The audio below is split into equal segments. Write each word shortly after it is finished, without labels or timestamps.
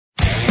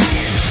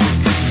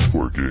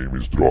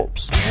4Games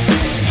Drops.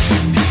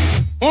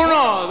 1, 2,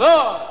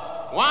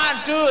 1,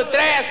 2,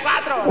 3,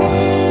 4.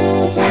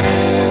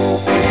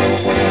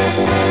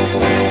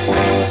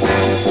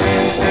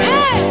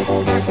 ¡Eh!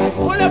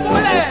 ¡Pule,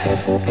 pule!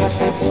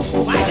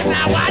 ¡Guarda,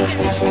 guarda!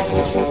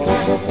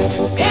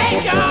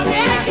 Viejo!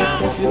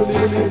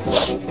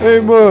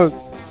 Ei, mano,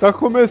 tá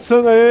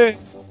começando aí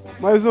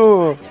mais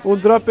um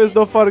Drops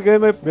do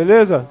 4Games,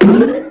 beleza?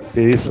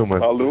 Que isso,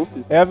 mano? Maluf?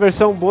 É a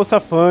versão Bolsa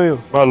Fanho.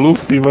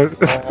 Maluf, mano.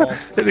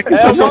 Ele quis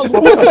É, fazer um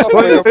Bolsa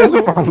Fanho, fez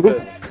um Maluf.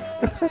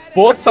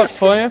 Bolsa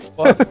fanho é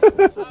foda.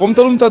 Como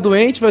todo mundo tá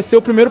doente, vai ser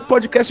o primeiro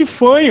podcast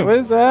fanho.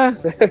 Pois é.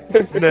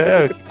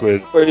 Né,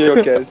 coisa. Foi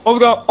eu, Cass.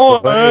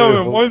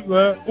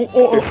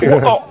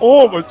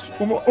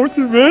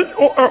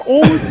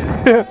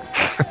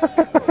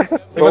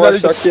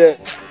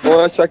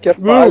 Vão achar que é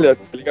palha,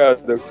 tá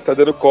ligado? Tá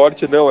dando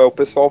corte, não, é o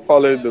pessoal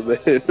falando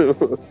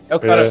mesmo. É o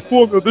cara,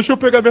 pô, meu, deixa eu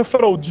pegar minha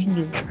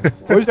fraldinha.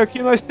 Hoje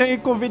aqui nós tem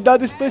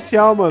convidado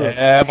especial, mano.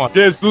 É, mano.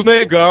 Jesus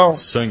negão.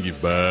 Sangue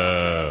bom.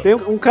 Tem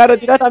um cara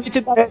diretamente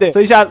da MED.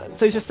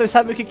 Você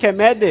sabe o que é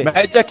MED?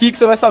 Mete aqui que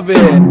você vai saber.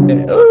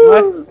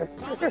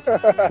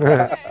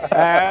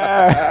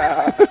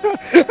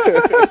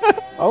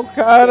 Olha o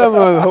cara,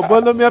 mano,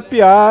 roubando a minha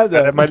piada.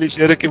 Cara, é mais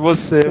ligeiro que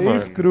você, Sem mano.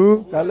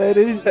 screw.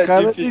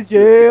 Cara de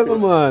gelo,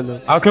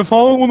 mano. Ah, que eu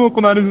falo com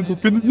o nariz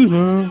entupido de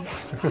rã.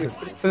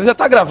 Você já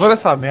tá gravando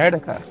essa merda,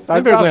 cara? Tá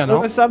Tem vergonha, gravando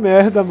não? essa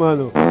merda,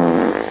 mano.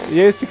 E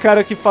esse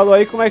cara que falou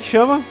aí, como é que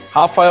chama?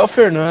 Rafael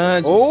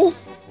Fernandes. Ou?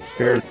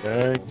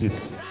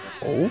 Fernandes.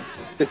 Ou?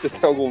 Você tem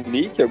algum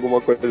nick, alguma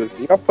coisa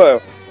assim,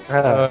 Rafael?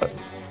 Ah,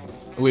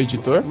 O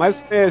editor? Mais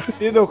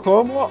conhecido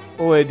como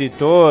o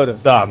editor.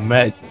 Da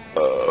MED.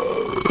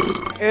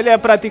 Ele é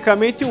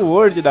praticamente o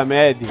Word da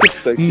MED.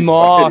 Puta que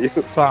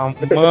Nossa,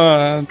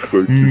 mano.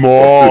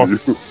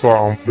 nossa,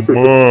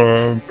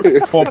 mano.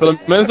 Bom, pelo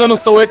menos eu não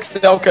sou o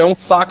Excel, que é um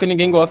saco e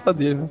ninguém gosta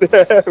dele.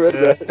 É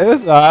verdade.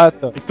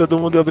 Exato. E todo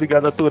mundo é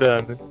obrigado a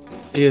aturar, né?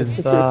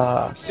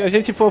 Exato. Se a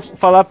gente for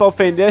falar pra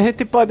ofender, a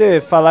gente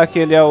pode falar que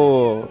ele é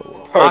o...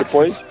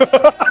 PowerPoint?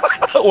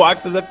 O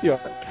Axis é pior.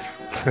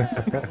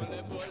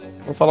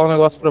 Vou falar um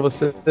negócio pra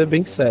você, é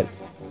bem sério.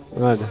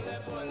 Nada.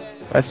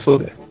 Vai se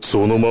foder.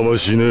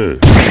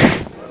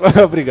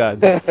 Obrigado.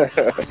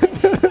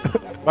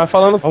 Vai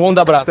falando, vamos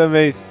dar abraço.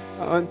 Também.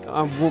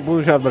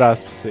 Um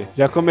abraço pra você.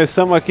 Já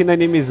começamos aqui na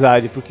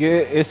inimizade,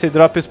 porque esse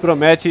Drops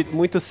promete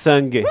muito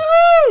sangue.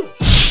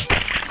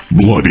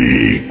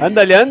 Bloody.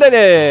 Andale, andale!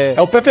 É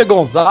o Pepe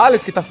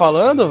Gonzalez que tá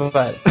falando,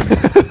 velho?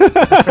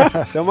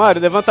 Seu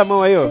Mário, levanta a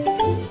mão aí, ó.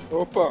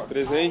 Opa,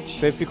 presente.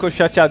 Você ficou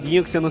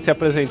chateadinho que você não se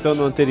apresentou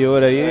no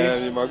anterior aí. É,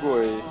 me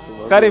magoei.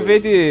 O cara, em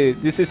vez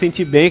de se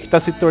sentir bem, que tá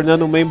se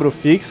tornando um membro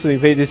fixo, em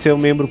vez de ser um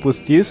membro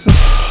postiço,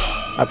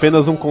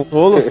 apenas um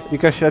consolo,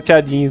 fica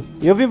chateadinho.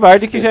 E o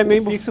Vivardi, que já é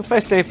membro fixo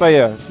faz tempo aí,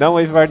 ó. Dá um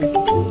oi, Vivardi.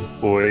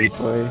 Oi.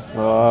 Oi.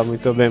 Ó,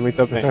 muito bem,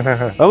 muito bem.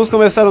 Vamos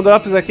começar o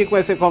Drops aqui com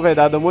esse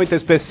convidado muito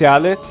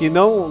especial, que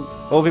não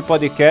ouve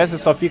podcast,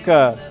 só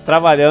fica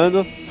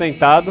trabalhando,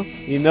 sentado,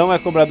 e não é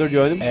cobrador de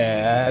ônibus.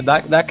 É,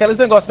 dá aqueles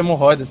negócios de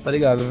hemorroidas, tá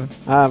ligado, né?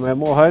 Ah, mas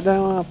hemorroida é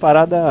uma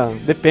parada...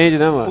 Depende,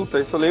 né, mano? Puta,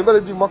 isso lembra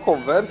de uma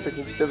conversa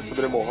que a gente teve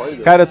sobre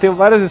hemorroida? Cara, eu tenho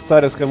várias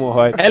histórias com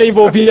hemorroida. Ela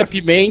envolvia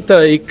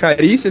pimenta e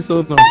carícias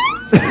ou não?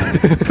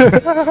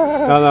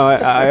 Não,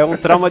 é um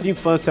trauma de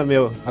infância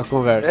meu, a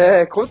conversa.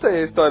 É, conta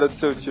aí a história do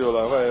seu tio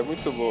lá, vai, é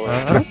muito boa.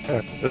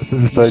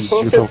 Essas histórias de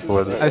tio são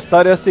foda. A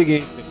história é a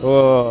seguinte,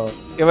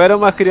 eu era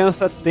uma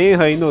criança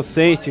tenra,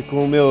 inocente,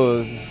 com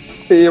meus...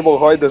 Tem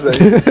hemorroidas aí.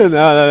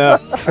 Não.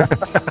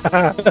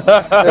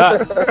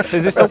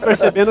 Vocês estão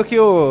percebendo que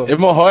o...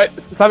 Hemorroida,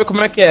 você sabe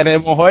como é que é, né?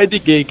 Hemorroide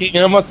gay, quem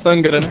ama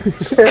sangra, né?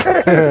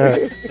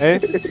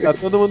 Tá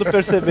todo mundo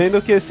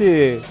percebendo que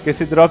esse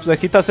Drops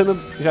aqui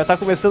já tá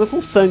começando com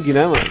sangue,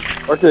 né, mano?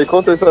 Ok,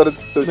 conta a história do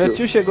seu Meu tio.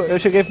 tio chegou, eu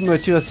cheguei pro meu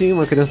tio assim,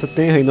 uma criança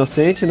tenra,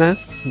 inocente, né?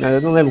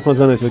 Eu não lembro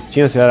quantos anos eu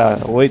tinha, se era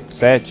 8,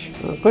 7,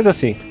 uma coisa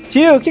assim.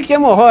 Tio, o que é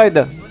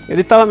hemorroida?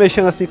 Ele tava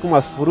mexendo assim com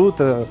umas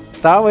frutas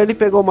tal, aí ele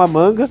pegou uma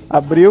manga,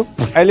 abriu,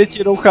 aí ele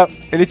tirou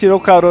o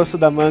caroço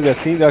da manga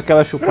assim, deu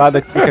aquela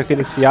chupada que fica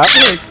aqueles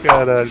fiapos.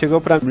 Caralho.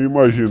 Chegou pra mim. Me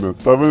imagina,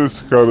 tá vendo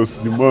esse cara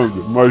de manga?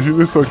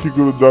 Imagina isso aqui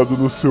grudado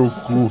no seu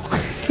cu.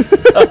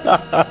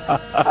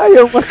 Aí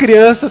eu, uma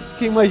criança,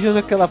 que imagina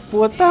aquela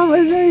porra, tá,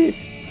 mas aí...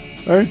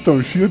 É,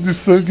 então, cheia de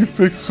sangue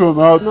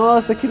infeccionado.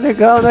 Nossa, que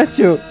legal, né,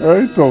 tio? É,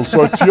 então,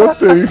 sua tia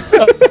tem.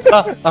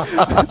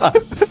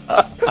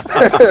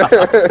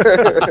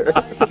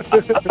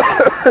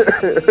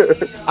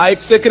 Aí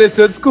que você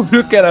cresceu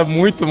descobriu que era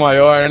muito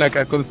maior, né,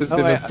 cara, quando você Não,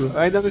 teve a sua. eu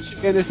ainda não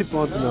cheguei nesse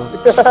ponto, não.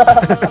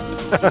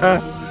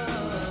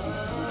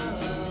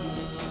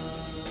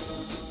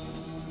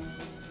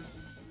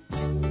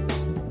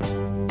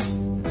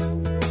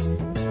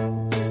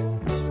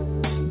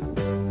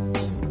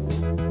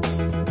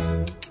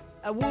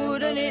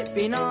 Wouldn't it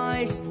be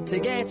nice to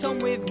get on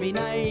with me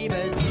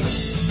neighbours?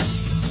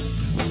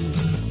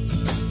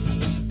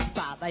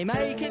 But they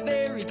make it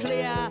very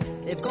clear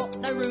they've got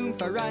no room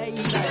for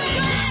ravers.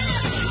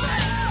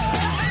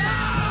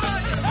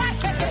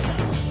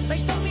 They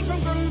stop me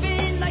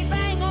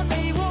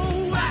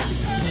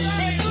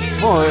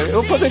Bom,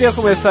 eu poderia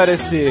começar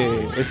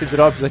esse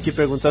Drops aqui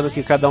perguntando o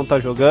que cada um tá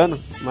jogando,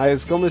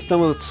 mas como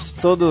estamos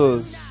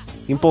todos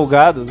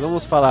empolgados,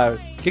 vamos falar.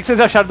 O que vocês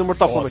acharam do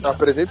Mortal Kombat?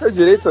 Apresenta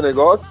direito o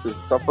negócio.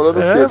 Tá falando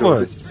o quê?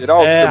 mano.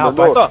 Geral,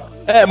 Rapaz,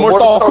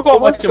 Mortal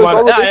Kombat,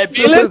 mano. É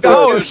bem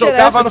legal. Eu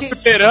jogava no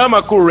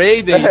fliperama com o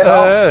Raiden e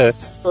tal.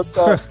 O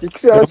que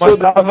você Eu achou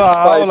do mandava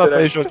aula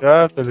pra ir Street Fighter?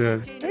 jogar, tá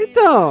ligado?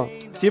 Então,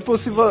 tipo,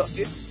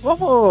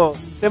 vamos.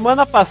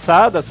 Semana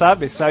passada,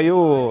 sabe?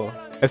 Saiu.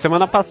 É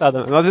semana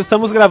passada. Nós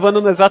estamos gravando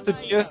no exato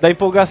dia da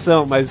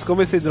empolgação, mas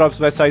como esse Drops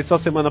vai sair só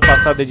semana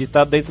passada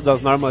editado dentro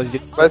das normas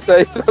de. Vai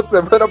sair só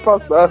semana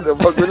passada. O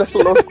bagulho é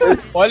louco aí.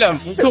 Olha,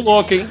 muito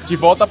louco, hein? De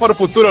Volta para o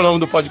Futuro é o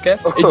nome do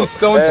podcast.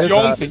 Edição de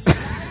ontem.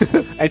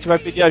 A gente vai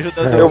pedir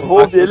ajuda Eu vou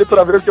ouvir ele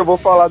pra ver o que eu vou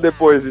falar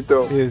depois,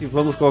 então. E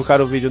vamos colocar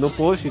o vídeo no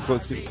post.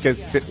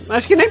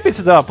 Acho que nem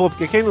precisava pôr,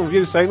 porque quem não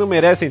viu isso aí não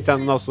merece entrar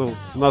no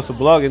nosso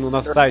blog, no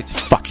nosso site.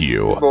 Fuck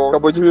you. Bom,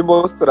 acabou de me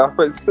mostrar,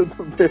 mas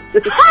tudo bem.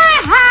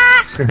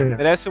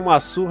 Merece uma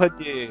surra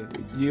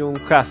de um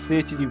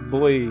cacete de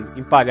boi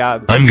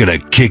empalhado. I'm gonna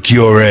kick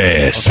your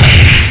ass.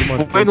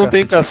 O boi não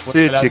tem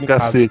cacete.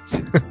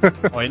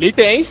 Ó, ele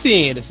tem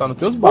sim, ele só não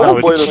tem os Não, bagos.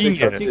 o boi ele não tem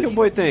tinha. O que o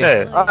boi tem?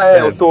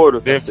 O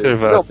touro. Bem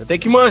observado. Você tem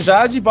que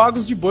manjar de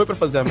bagos de boi pra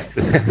fazer a merda.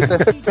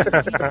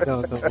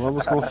 Então,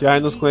 vamos confiar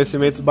nos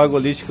conhecimentos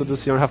bagolísticos do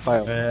senhor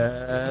Rafael.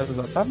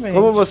 Exatamente.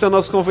 Como você é o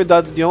nosso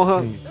convidado de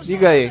honra,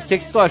 diga aí, o que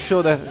tu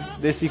achou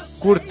desse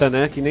curta,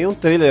 né? Que nem um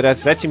trailer, é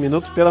 7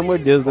 minutos, pelo amor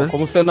de Deus, né?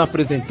 Como você não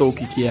apresentou o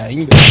que é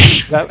ainda,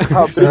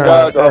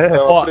 Obrigado,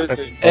 Rafael. Ó,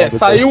 Apresente.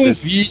 saiu um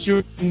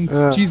vídeo,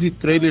 um teaser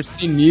trailer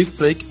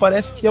sinistro aí que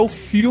parece que é o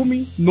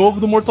filme novo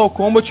do Mortal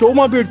Kombat ou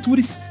uma abertura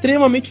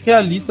extremamente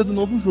realista do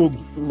novo jogo.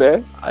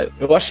 Né?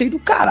 Eu achei do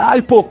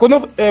caralho, pô,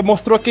 quando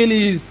mostrou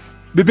aqueles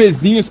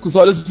bebezinhos com os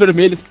olhos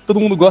vermelhos que todo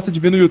mundo gosta de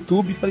ver no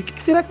YouTube, falei, o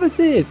que será que vai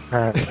ser esse?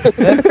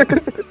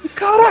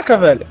 Caraca,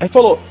 velho. Aí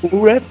falou,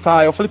 o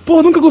Reptile. Eu falei,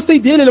 pô, nunca gostei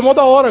dele, ele é mó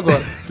da hora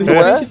agora. De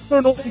repente ele se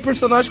tornou um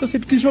personagem que eu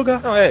sempre quis jogar.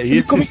 Não,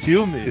 e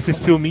esse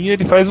filminho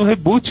ele faz um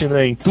reboot,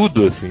 né, em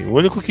tudo, assim. O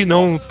único que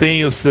não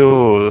tem a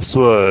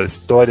sua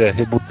história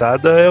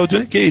rebootada é o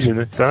Johnny Cage,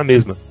 né? Tá na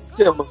mesma.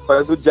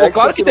 Mas o Jack Pô,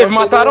 claro que teve,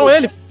 mataram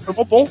ele.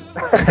 Foi bom.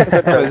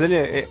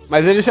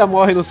 Mas ele já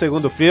morre no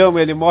segundo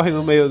filme, ele morre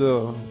no meio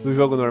do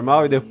jogo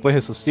normal e depois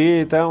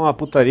ressuscita, é uma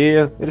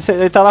putaria.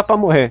 Ele tá lá pra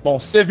morrer. Bom,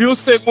 você viu o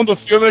segundo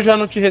filme, eu já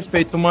não te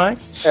respeito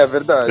mais. É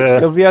verdade.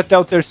 Eu vi até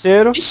o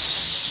terceiro.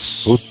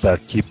 Puta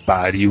que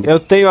pariu. Eu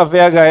tenho a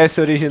VHS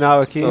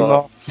original aqui.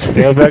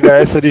 Tem a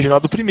VHS original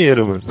do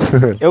primeiro, mano.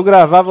 Eu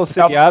gravava o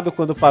seriado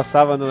quando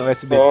passava no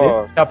SBT.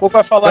 Daqui a pouco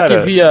vai falar que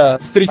via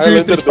Street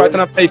Fighter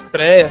na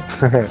pré-estreia.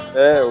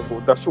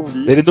 O da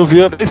Chun-Li. Ele não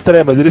viu a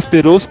estreia, mas ele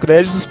esperou os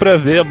créditos pra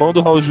ver a mão do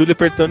Raul Júlia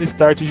apertando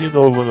Start de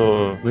novo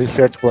no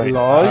Insert Point.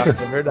 Lógico,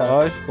 É verdade.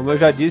 lógico. Como eu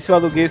já disse, eu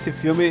aluguei esse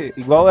filme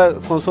igual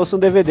como se fosse um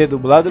DVD,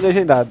 dublado e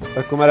legendado.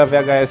 Só que como era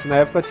VHS na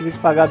época, eu tive que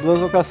pagar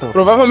 2 locações.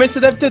 Provavelmente você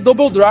deve ter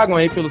Double Dragon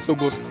aí pelo seu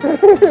gosto.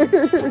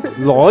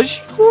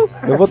 Lógico!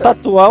 Eu vou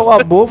tatuar o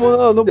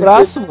Abobo no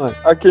braço, mano.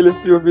 Aquele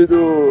filme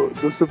do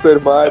Super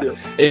Mario.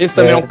 Esse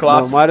também é um Não,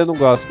 clássico. Mario eu não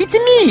gosto. It's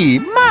me,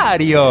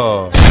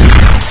 Mario.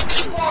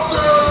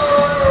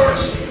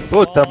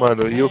 Puta,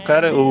 mano, e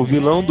o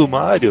vilão do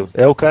Mario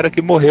é o cara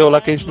que morreu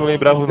lá que a gente não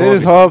lembrava o nome.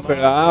 Dennis Hopper.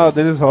 Ah, o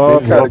Dennis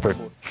Hopper. Dennis Hopper.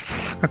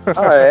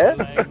 Ah, é?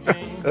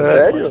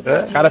 Sério?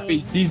 O cara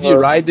fez Easy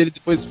Rider e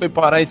depois foi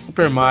parar em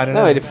Super Mario,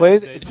 né? Não, ele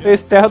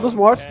fez Terra dos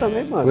Mortos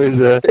também, mano. Pois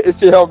é.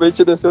 Esse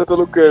realmente desceu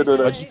pelo cano,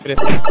 né? Pode crer.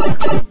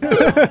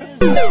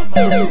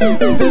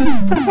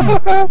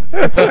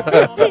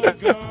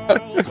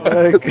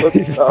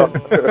 Total.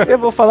 Eu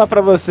vou falar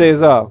pra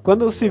vocês, ó.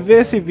 Quando se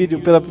vê esse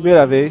vídeo pela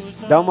primeira vez,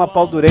 dá uma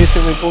paldurência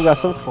e uma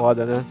empolgação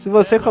foda, né? Se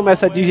você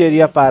começa a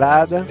digerir a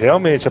parada.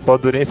 Realmente, a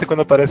paudurência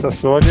quando aparece a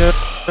Sônia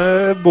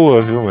é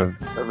boa, viu, mano?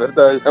 É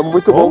verdade. É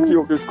muito bom que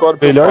o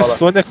Scorpion Melhor fala.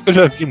 Sônia que eu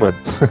já vi, mano.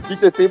 O que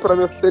você tem pra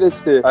me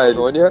oferecer? A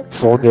Sônia.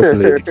 Sônia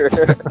Blade.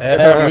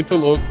 É muito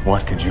louco.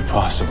 What could you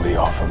possibly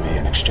offer me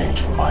in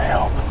exchange for my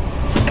help?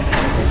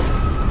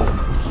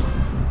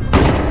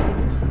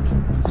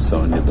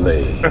 Sonya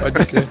Blade.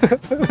 Pode crer.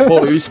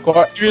 Pô,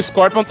 e o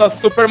Scorpion tá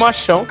super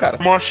machão, cara.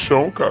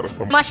 Machão, cara.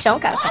 Machão,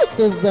 cara.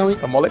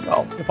 Tá mó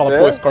legal. Você fala, É?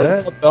 pô,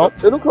 Scorpion fodão.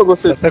 Eu nunca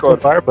gostei de Até com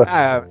Scorpion. barba.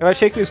 Ah, eu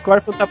achei que o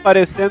Scorpion tá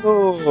parecendo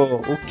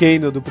o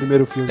Kano do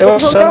primeiro filme. Eu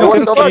achava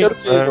que Cavaleiro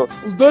ele Kano.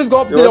 Os dois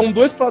golpes dele é um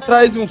 2 pra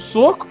trás e um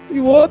soco, e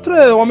o outro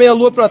é uma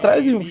meia-lua pra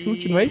trás e um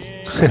chute, não é isso?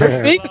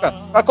 Perfeito, cara.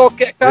 Pra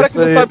qualquer cara que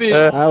não aí, sabe.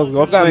 Ah, os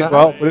golpes são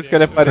igual, por isso que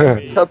ele é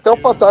parecido. Até o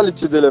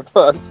Fatality dele é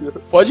fácil.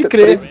 Pode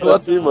crer. Pra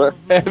cima.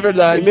 É E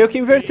verdade. meio que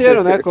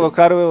inverteram, né?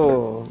 Colocaram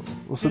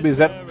o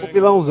Sub-Zero como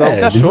vilãozão.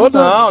 Você achou?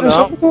 Não, Deixou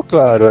não. muito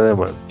claro, né,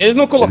 mano? Eles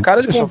não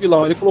colocaram ele como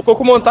vilão, ele colocou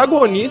como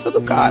antagonista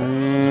do cara.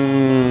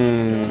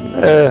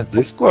 É,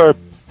 do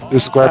Scorpion. E o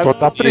Scorpion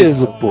tá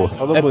preso, pô.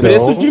 É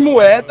preço de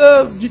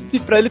moeda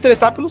pra ele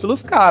tretar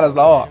pelos caras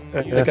lá, ó.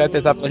 Você quer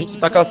tretar pra gente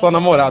tacar sua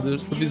namorada,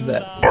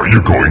 Sub-Zero. Are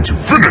you going to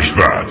finish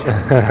that?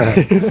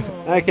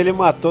 É que ele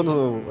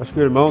matou, acho que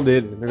o irmão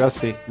dele, um negócio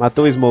assim.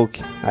 Matou o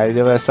Smoke. Aí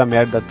deu essa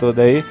merda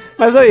toda aí.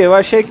 Mas aí, eu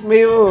achei que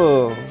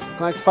meio...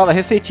 Como é que fala?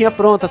 Receitinha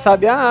pronta,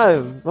 sabe?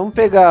 Ah, vamos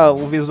pegar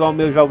um visual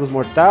meio Jogos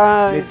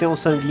Mortais, meter um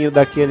sanguinho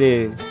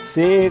daquele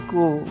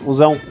seco,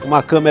 usar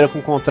uma câmera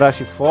com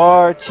contraste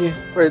forte.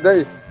 Foi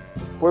daí.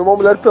 Põe uma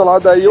mulher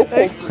pelada aí, eu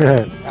compro.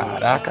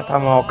 Caraca, tá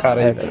mal,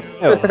 cara aí, velho.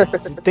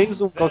 Se tem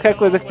qualquer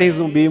coisa que tem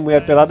zumbi e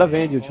mulher pelada,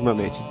 vende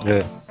ultimamente.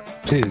 É.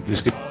 Sim,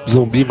 acho que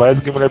zumbi mais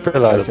do que mulher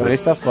pelada.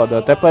 Ultimamente tá foda. Eu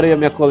até parei a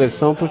minha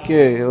coleção porque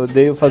eu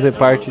odeio fazer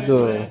parte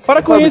do...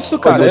 Para com isso,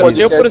 cara.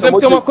 Eu, por exemplo,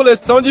 tenho uma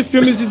coleção de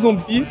filmes de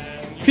zumbi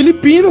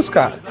filipinos,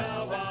 cara.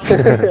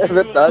 É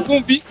verdade.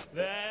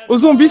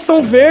 Os zumbis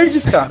são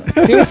verdes, cara.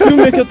 Tem um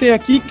filme que eu tenho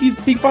aqui que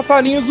tem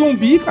passarinho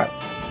zumbi, cara.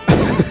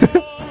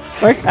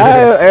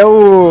 É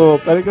o...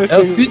 Peraí que eu É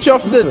o City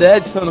of the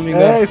Dead, se eu não me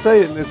engano. É, isso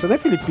aí. Isso não é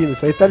filipino,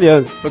 isso é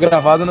italiano. Foi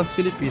gravado nas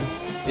Filipinas.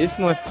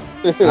 Esse não é.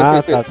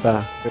 Ah,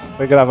 tá.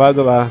 Foi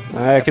gravado lá.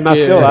 É que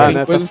nasceu lá,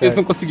 né? Coisa tá que eles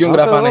não conseguiam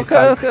gravar na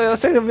Itália.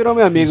 Você virou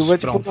meu amigo, vou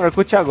tipo no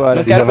Orkut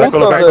agora. Ele já vai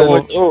colocar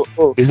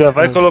ele já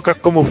vai colocar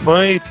como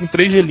fã e com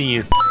 3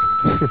 gelinhos.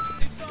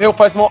 Meu,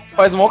 faz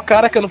mó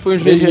cara que eu não fui um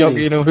gelinho em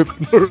alguém no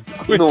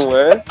Orkut. Não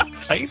é?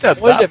 Ainda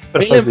dá Olha, pra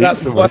bem fazer lembrado,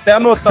 isso, vou mano. até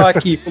anotar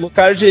aqui,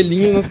 colocar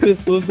gelinho nas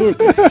pessoas do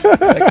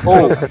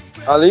Orkut.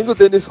 Além do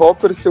Dennis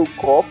Hopper ser o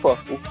Copa,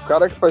 o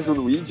cara que faz o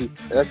Luigi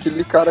é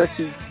aquele cara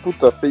que,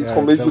 puta, fez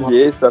Romeo e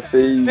Julieta,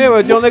 fez... Meu, é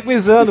o John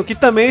Leguizamo, que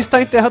também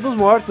está em Terra dos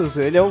Mortos.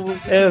 Ele é o...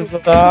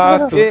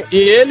 Exato. E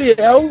ele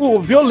é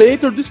o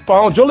Violator do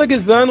Spawn. John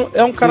Leguizamo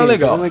é um cara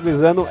legal. John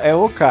Leguizamo é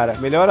o cara.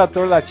 Melhor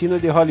ator latino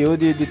de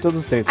Hollywood de todos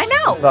os tempos.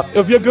 Exato.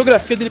 Eu vi a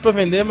biografia dele pra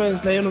vender, mas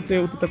daí eu não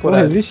tenho tanta Não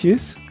coragem. existe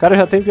isso. O cara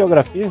já tem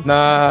biografia.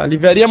 Na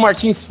livraria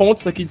Martins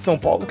Fontes aqui de São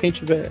Paulo, quem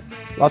tiver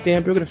lá tem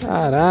a biografia.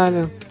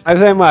 Caralho.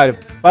 Mas aí, Mário,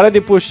 para de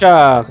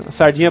puxar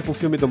sardinha pro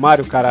filme do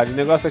Mario, caralho. O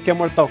negócio aqui é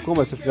Mortal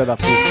Kombat, seu filho da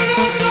puta.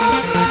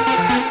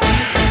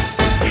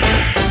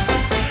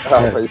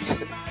 Mas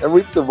é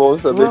muito bom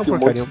saber que um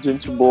monte de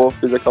gente boa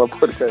fez aquela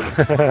porcaria.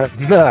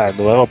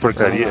 Não é uma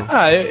porcaria.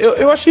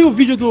 Eu achei o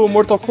vídeo do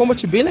Mortal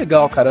Kombat bem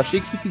legal, cara. Achei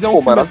que se fizer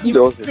um filme assim,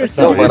 maravilhoso.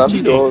 versão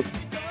Maravilhoso.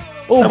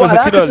 O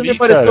Baraka também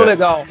pareceu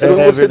legal. Eu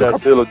não gostei do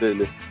cabelo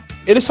dele.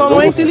 Ele só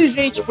não é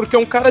inteligente, porque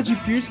um cara de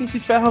piercing se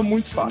ferra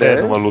muito fácil.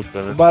 É, numa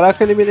luta, né? O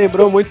Baraka, ele me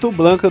lembrou muito o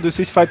Blanca do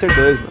Street Fighter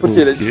 2. Mano. Porque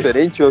ele é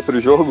diferente em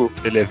outro jogo?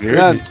 Ele é Não,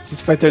 verde?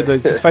 Street Fighter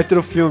 2, Street Fighter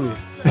o filme.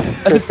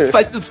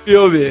 Faz o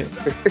filme.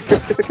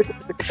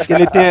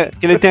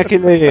 Que ele tem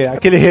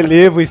aquele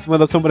relevo em cima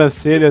da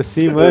sobrancelha,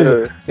 assim,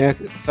 mano.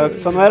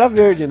 Só não era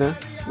verde, né?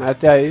 Mas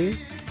até aí...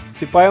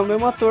 Esse pai é o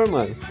mesmo ator,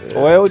 mano.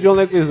 Ou é o John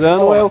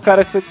Leguizamo ou é o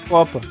cara que fez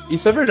Copa.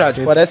 Isso é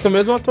verdade, parece o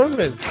mesmo ator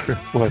mesmo.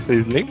 Porra,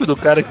 vocês lembram do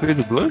cara que fez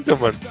o Blanca,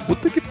 mano?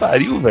 Puta que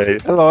pariu,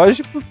 velho. É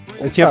lógico.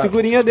 Eu tinha a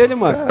figurinha dele,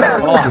 mano.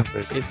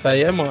 Ó, isso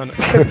aí é, mano.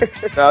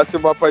 Nasce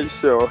uma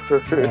paixão.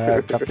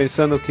 Tá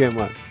pensando o quê,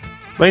 mano?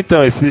 Mas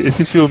então,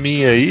 esse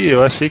filminho aí,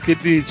 eu achei que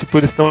eles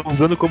estão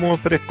usando como uma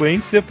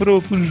frequência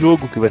pro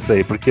jogo que vai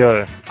sair. Porque,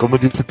 ó, como eu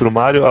disse pro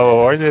Mario, a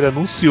Warner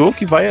anunciou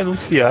que vai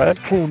anunciar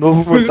um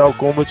novo Mortal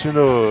Kombat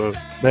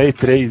na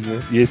E3, né?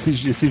 E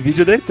esse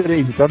vídeo é da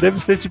E3, então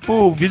deve ser tipo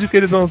o vídeo que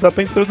eles vão usar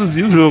pra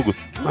introduzir o jogo.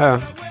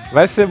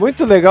 Vai ser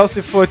muito legal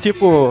se for,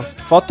 tipo,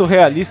 foto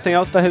realista em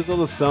alta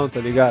resolução,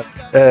 tá ligado?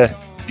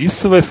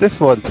 Isso vai ser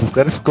foda. Se os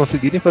caras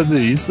conseguirem fazer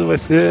isso, vai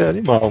ser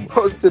animal, mano.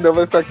 Ou senão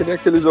vai ficar que nem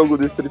aquele jogo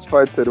do Street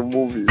Fighter, o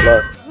Movie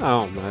lá.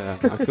 Não,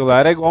 mas aquilo lá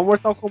era igual ao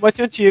Mortal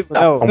Kombat antigo,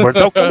 né? O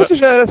Mortal Kombat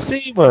já era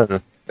assim, mano.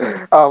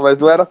 Mas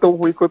não era tão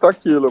ruim quanto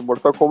aquilo.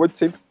 Mortal Kombat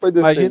sempre foi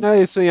decente. Imagina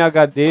isso em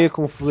HD,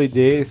 com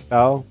fluidez e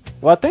tal.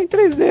 Ou até em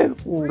 3D,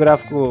 um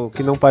gráfico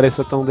que não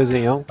pareça tão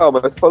desenhão.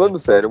 Mas falando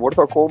sério,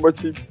 Mortal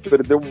Kombat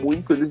perdeu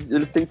muito.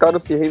 Eles tentaram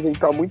se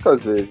reinventar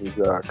muitas vezes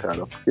já,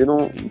 cara.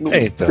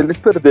 Porque eles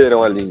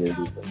perderam a linha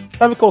ali.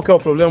 Sabe qual que é o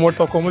problema?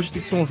 Mortal Kombat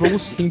tem que ser um jogo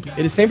simples.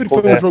 Ele sempre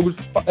foi um jogo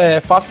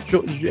fácil,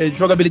 de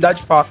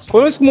jogabilidade fácil.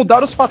 Quando eles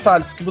mudaram os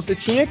fatalities, que você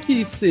tinha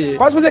que ser...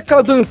 Quase fazer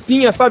aquela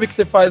dancinha, sabe? Que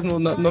você faz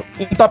um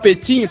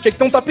tapetinho. Tinha que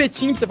ter um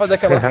tapetinho pra você fazer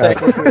aquelas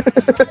técnicas.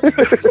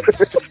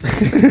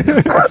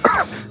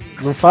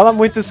 Não fala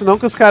muito isso não,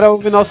 que os caras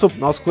ouvem nosso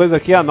coisa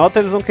aqui, anota,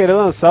 eles vão querer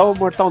lançar o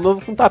Mortal novo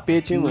com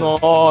tapete, hein, mano.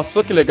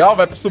 Nossa, que legal,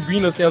 vai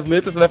subindo assim as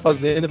letras, você vai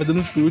fazendo, vai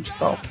dando um chute e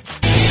tal.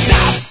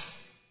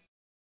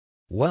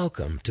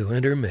 Welcome to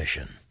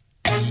intermission.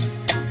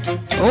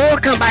 Ô,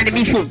 cambada de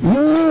bicho,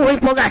 a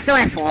empolgação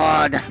é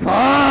foda.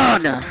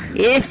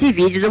 Esse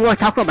vídeo do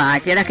Mortal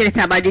Kombat era aquele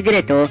trabalho de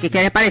diretor que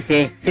quer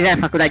aparecer. Fizeram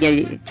a faculdade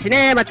de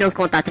cinema, tem uns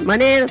contatos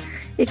maneiros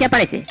e quer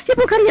aparecer.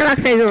 Tipo o carinha lá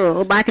que fez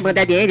o Batman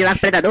Dead End, lá com o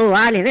Predador, o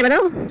Alien, lembra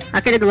não?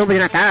 Aquele do Lobo de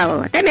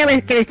Natal, até mesmo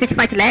aquele Street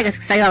Fighter Legacy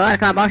que saiu agora,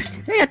 aquela bosta.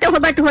 E até o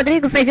Roberto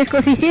Rodrigo fez isso com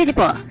o Sin City,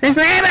 pô. Vocês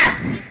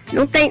lembram?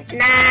 Não tem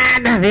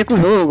nada a ver com o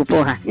jogo,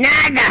 porra.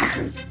 Nada!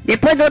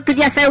 Depois do outro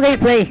dia saiu o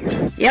gameplay.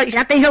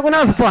 Já tem jogo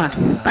novo, porra.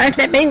 Parece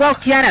ser bem igual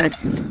que já era antes.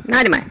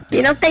 Nada demais.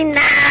 E não tem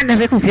nada a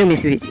ver com filme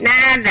esse vídeo.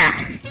 Nada.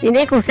 E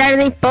nem com série,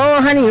 nem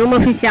porra nenhuma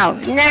oficial.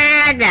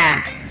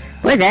 Nada.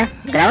 Pois é,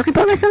 grava que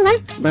progressão,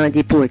 vai. Bando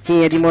de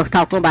putinha de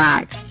Mortal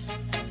Kombat.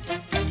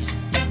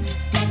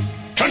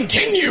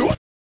 Continue!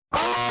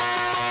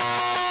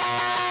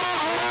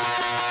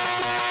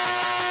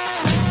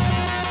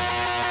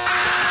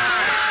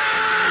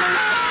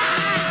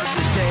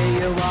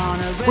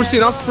 Por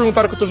sinal, vocês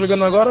perguntaram o que eu tô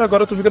jogando agora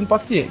eu tô jogando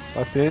Paciência.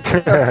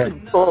 Paciência.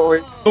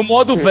 No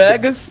modo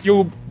Vegas, e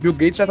o Bill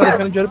Gates já tá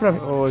devendo dinheiro pra mim.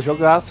 Ô,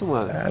 jogaço,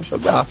 mano. É,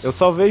 jogaço. Eu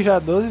salvei já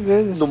 12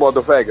 vezes. No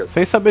modo Vegas?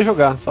 Sem saber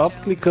jogar, só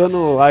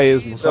clicando a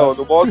esmo. Não,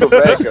 no modo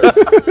Vegas.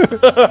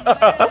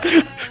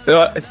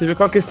 Você vê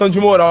que é uma questão de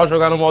moral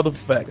jogar no modo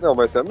Vegas. Não,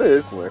 mas é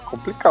mesmo, é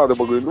complicado, o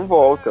bagulho não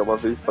volta, é uma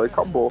vez só e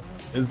acabou.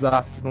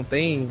 Exato, não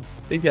tem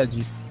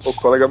viadice. O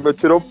colega meu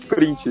tirou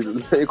print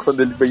né, quando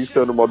ele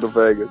venceu no modo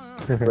Vegas.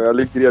 Foi a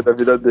alegria da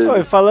vida dele.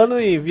 Oi, falando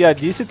em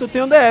viadice, tu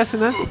tem um DS,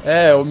 né?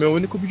 É, o meu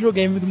único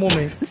videogame do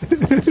momento.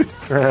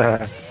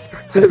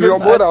 Você viu a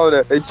moral,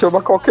 né? A gente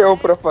chama qualquer um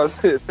pra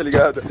fazer, tá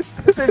ligado?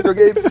 Você tem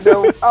videogame?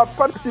 Não.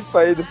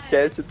 Participa aí do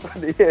cast, tá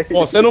nem aí.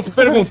 Bom, você não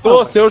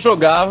perguntou se eu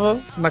jogava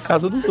na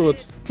casa dos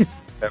outros.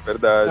 É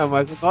verdade. Não,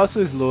 mas o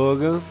nosso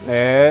slogan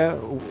é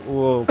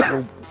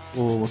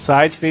o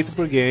site feito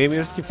por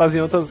gamers que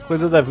fazem outras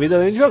coisas da vida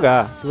além de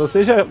jogar. Se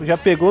você já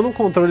pegou num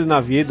controle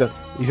na vida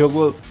e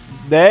jogou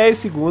 10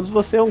 segundos,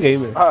 você é um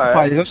gamer.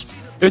 Rapaz,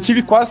 eu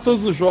tive quase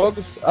todos os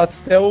jogos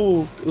até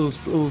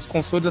os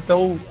consoles até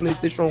o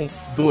PlayStation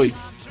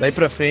 2. Daí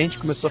pra frente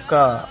começou a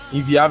ficar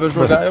inviável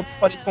jogar e eu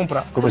parei de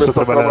comprar. Começou a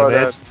trabalhar na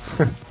net?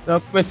 Então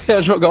eu comecei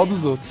a jogar o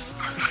dos outros.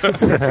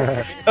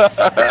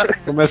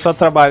 Começou a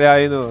trabalhar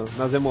aí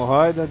nas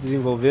hemorroidas,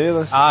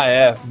 desenvolvê-las. Ah,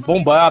 é.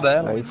 Bombada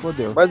ela. Aí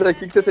fodeu. Mas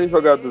aqui que você tem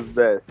jogado os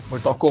 10?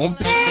 Mortal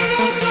Kombat.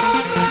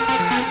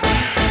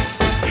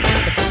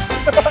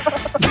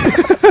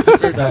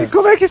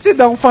 Como é que se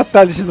dá um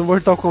fatality no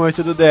Mortal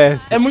Kombat do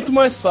DS? É muito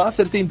mais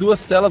fácil, ele tem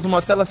duas telas,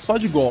 uma tela só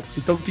de golpe.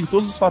 Então tem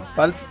todos os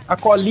fatalities. A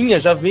colinha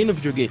já vem no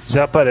videogame.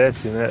 Já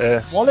aparece, né?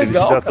 É. Mó legal, ele te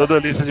dá cara. toda a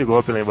lista de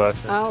golpe lá embaixo.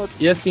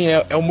 E assim,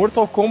 é o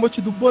Mortal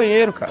Kombat do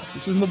banheiro, cara. Se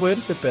precisa ir no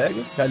banheiro, você pega,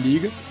 já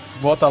liga,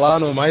 volta lá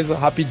no mais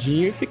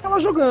rapidinho e fica lá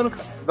jogando,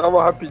 cara. Dá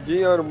uma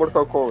rapidinha no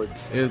Mortal Kombat.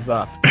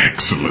 Exato.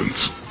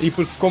 E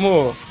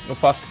como eu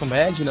faço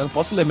comédia, né? Não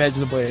posso ler média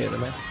no banheiro,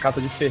 né? Caça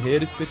de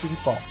ferreiro e espeto de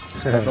pau.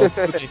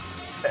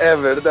 É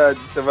verdade,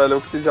 você vai ler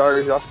o que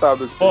você já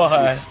sabe.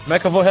 Porra, como é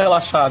que eu vou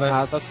relaxar, né?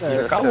 Ah, tá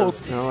certo. Ficar louco.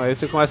 Não, aí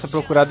você começa a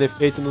procurar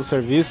defeito no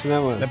serviço, né,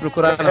 mano? Não é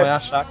procurar, não, é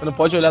achar. Você não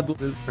pode olhar duas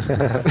vezes.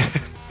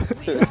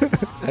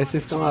 Aí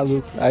você fica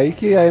maluco. Aí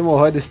que a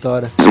hemorroida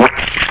estoura.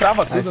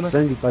 Trava tudo, né?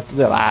 Sangue pra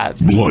tudo é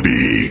lado.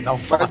 Bloody.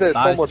 Mas é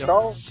só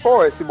Mortal?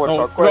 Qual é esse Mortal?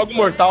 Não, o jogo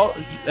Mortal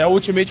é o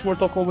Ultimate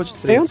Mortal Kombat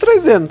 3. Tem um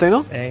 3D, não tem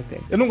não?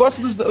 Tem. Eu não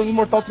gosto dos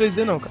Mortal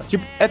 3D não, cara.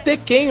 Tipo, é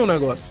Tekken o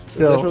negócio.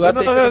 Então,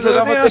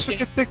 eu nem acho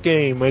que é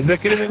Tekken, mas é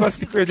aquele negócio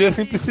que perdeu a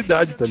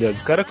simplicidade, tá ligado?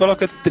 Os caras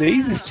colocam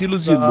 3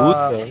 estilos de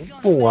luta,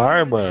 um com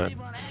arma.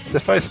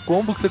 Você faz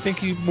combo que você tem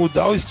que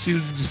mudar o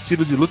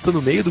estilo de luta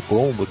no meio do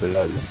combo, tá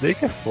ligado? Isso daí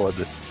que é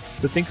foda.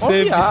 Você tem que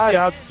ser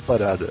viciado de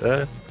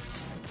parada,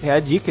 É a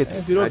dica.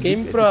 Virou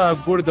game pra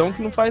gordão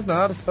que não faz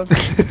nada, sabe?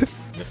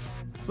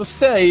 Se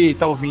você aí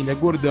tá ouvindo, é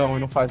gordão e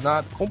não faz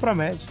nada, compra a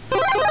média.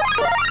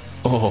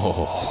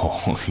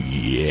 Oh,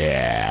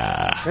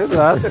 yeah.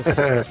 Exato.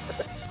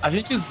 A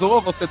gente zoa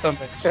você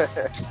também.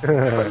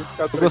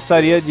 Eu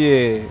gostaria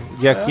de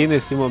aqui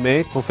nesse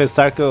momento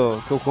confessar que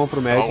eu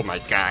compro média. Oh my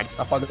god.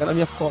 Tá pagando as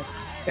minhas contas.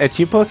 É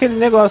tipo aquele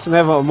negócio,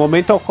 né?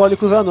 Momento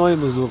Alcoólicos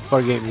Anônimos do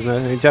 4Games,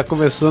 né? A gente já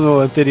começou no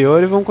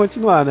anterior e vamos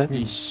continuar, né?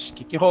 Ixi,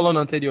 o que rolou no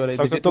anterior aí?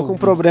 Só que eu tô com um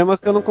problema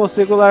que eu não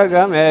consigo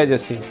largar a média,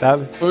 assim,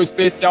 sabe? Foi o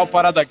especial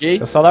Parada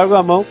Gay. Eu só largo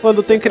a mão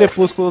quando tem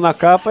crepúsculo na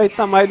capa e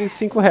tá mais de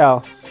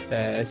R$5.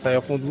 É, isso aí é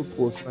o fundo do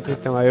poço, né?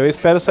 Então, aí eu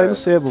espero sair do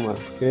sebo, mano.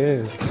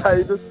 Porque...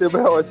 Sair do sebo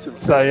é ótimo.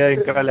 Sair a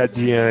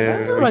encalhadinha,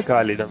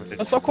 encalhada.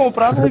 É só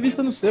comprar na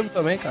revista no sebo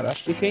também, cara.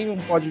 Acho que quem não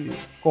pode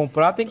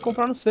comprar, tem que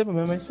comprar no sebo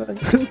mesmo, é isso aí.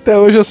 Até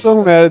hoje eu sou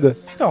um merda.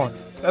 Então,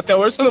 até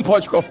hoje você não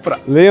pode comprar.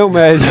 Leia o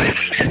médio.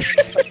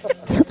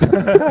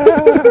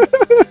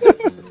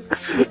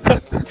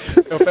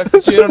 Eu peço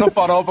dinheiro no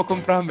farol pra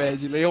comprar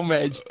médio. Leia o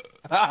médio.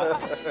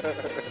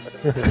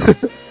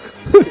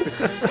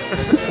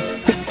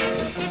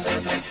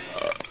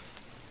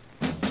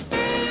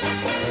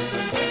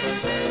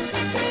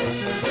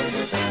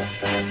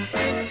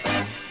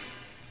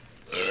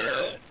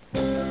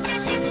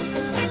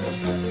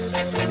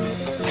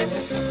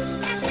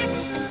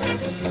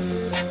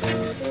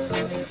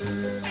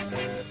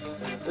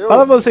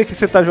 Fala você que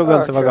você tá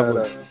jogando, seu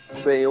vagabundo.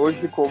 Bem,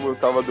 hoje como eu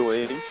tava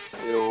doente,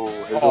 eu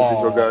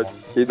resolvi jogar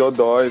Rei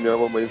Dodói, minha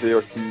mamãe veio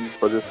aqui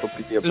fazer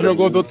sopinha. Você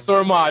jogou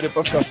Dr. Mario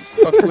pra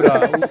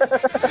curar.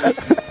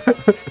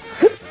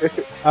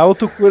 A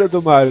autocura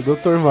do Mario,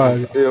 Dr.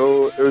 Mario.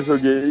 Eu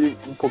joguei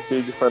um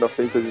pouquinho de Final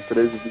Fantasy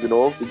 13 de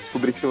novo e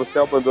descobri que se você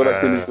abandona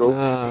aquele jogo,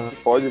 você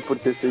pode,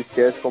 porque você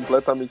esquece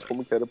completamente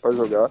como que era pra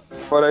jogar.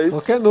 Fora isso...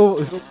 Qualquer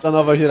jogo da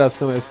nova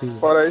geração é assim.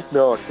 Fora isso,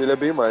 não, aquele é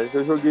bem mais.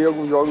 Eu joguei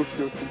alguns jogos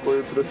que o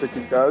Chico trouxe aqui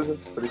em casa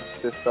pra gente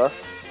testar,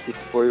 que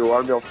foi o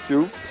Army of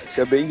Two,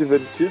 que é bem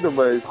divertido,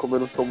 mas como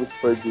eu não sou muito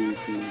fã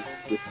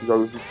desses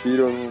jogos de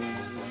tiro, eu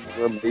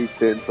não amei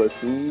tanto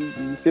assim.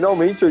 E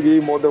finalmente joguei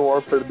Modern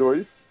Warfare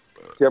 2,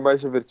 que é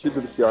mais divertido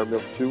do que Army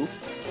of Two.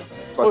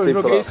 Pô, eu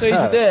joguei isso aí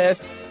de DS.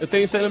 Eu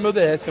tenho isso aí no meu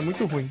DS, é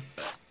muito ruim.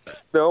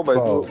 Não, mas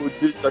o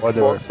de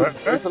Xbox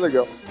é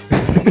legal.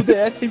 No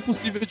DS é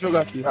impossível de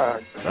jogar aqui.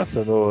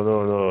 Nossa,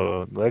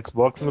 no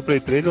Xbox e no Play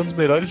 3 é um dos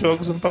melhores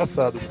jogos do ano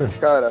passado.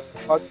 Cara,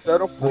 fase do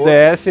aeroporto. No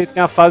DS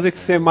tem a fase que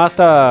você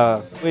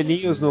mata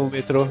coelhinhos no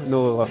metrô,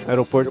 no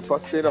aeroporto. Eu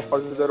passei na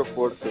fase do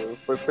aeroporto.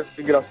 Foi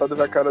engraçado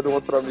ver a cara do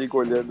outro amigo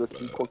olhando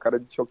assim, com cara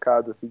de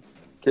chocado, assim.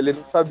 Que ele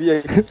não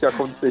sabia que ia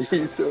acontecer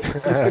isso.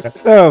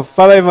 Não,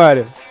 fala aí,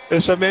 Mario.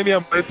 Eu chamei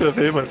minha mãe pra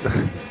ver, mano.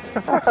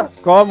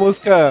 Qual a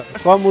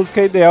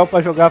música ideal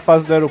pra jogar a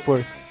fase do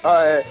aeroporto?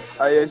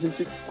 Aí a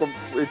gente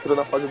entrou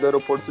na fase do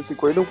aeroporto e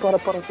ficou, não, para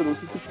tudo, o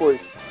que foi?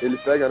 Ele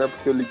pega, né,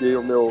 porque eu liguei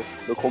o meu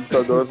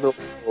computador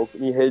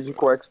em rede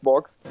com o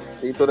Xbox,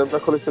 e então lembro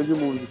da coleção de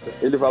música.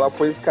 Ele vai lá e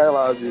põe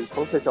Skylab.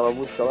 Qual que é aquela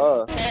música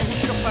lá?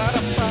 Música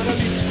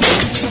paralítico,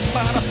 música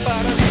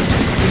paralítico,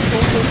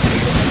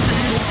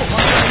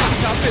 porrada na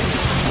cabeça.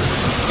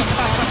 Música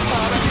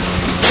paralítico,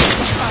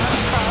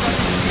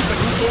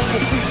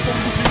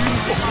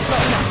 porrada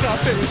na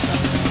cabeça.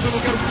 Eu não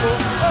quero flor,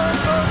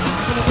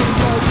 eu não quero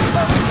salve, eu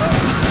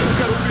não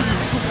quero ouvir,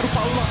 não quero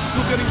falar,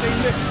 não quero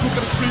entender, não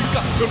quero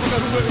explicar, eu não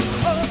quero ver,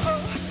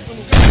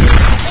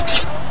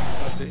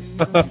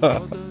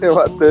 Eu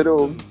bateram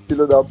o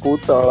filho da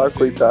puta lá,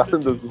 coitado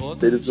dos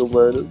seres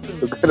humanos.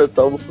 Eu quero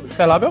salvo.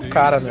 Skylab é o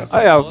cara, meu.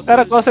 Aí, ó, o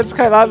cara gosta de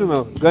Skylab,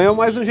 meu. Ganhou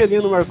mais um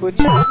gelinho no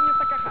Marcute.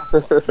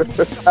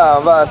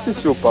 Vai, se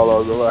chupa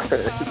logo, vai. Se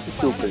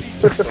chupa aí.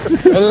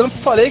 Eu não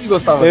falei que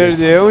gostava.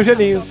 Perdeu um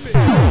gelinho.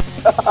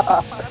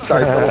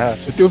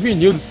 Eu tenho o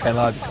vinil do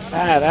Skylab.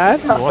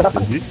 Caralho. Nossa,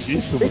 existe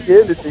isso, mano. Tem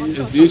ele.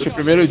 Existe, o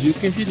primeiro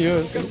disco em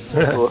vinil.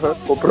 Porra,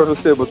 comprou no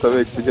sebo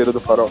também, com o dinheiro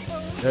do farol.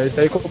 É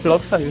isso aí que o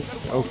logo saiu.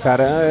 O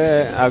cara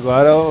é.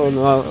 Agora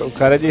o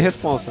cara é de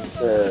responsa.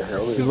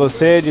 Realmente. Se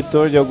você é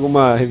editor de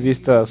alguma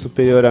revista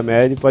superior à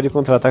média, pode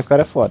contratar que o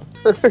cara é foda.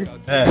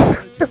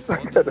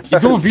 E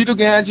duvido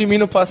ganhar de mim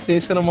no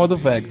Paciência no modo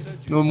Vegas.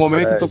 No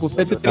momento eu tô com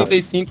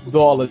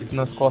 $135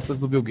 nas costas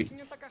do Bill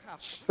Gates.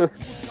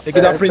 Tem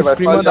que dar print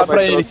screen e mandar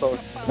pra ele.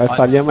 Vai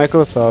falir a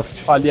Microsoft.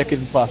 Falir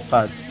aqueles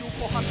bastardos.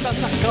 porrada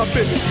na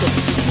cabeça.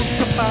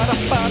 Música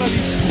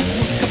paralítico,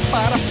 música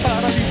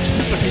paralítico.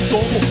 Pra quem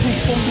toma um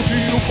pombo de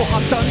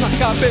porrada na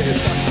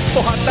cabeça.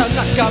 Porrada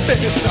na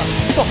cabeça,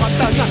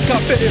 porrada na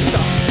cabeça,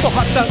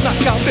 porrada na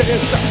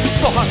cabeça,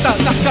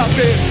 porrada na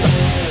cabeça.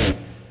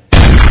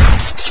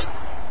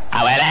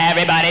 Oh, well,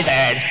 everybody's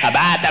heard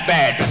about the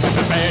bird.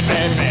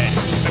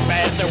 The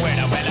bird's a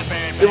winner, well, the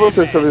bird. E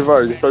você, seu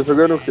Vivaldi, tá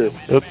jogando o quê?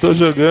 Eu tô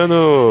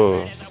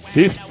jogando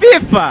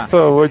FIFA!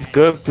 World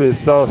Cup,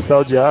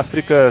 Saudi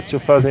África,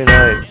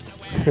 2009.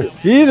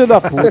 Filho da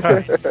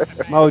puta.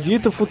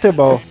 Maldito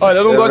futebol. Olha,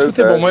 eu não gosto de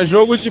futebol, mas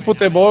jogo de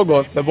futebol eu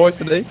gosto. É bom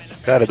isso daí?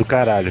 Cara, do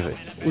caralho, velho.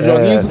 Os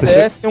joguinhos do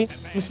DS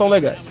não são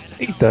legais.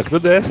 Então, que o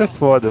DS é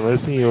foda,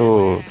 mas assim,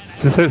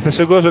 Você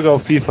chegou a jogar o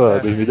FIFA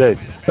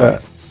 2010?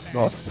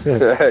 Nossa.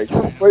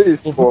 Como foi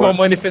isso, pô? Uma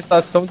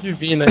manifestação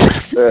divina.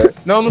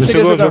 Não Você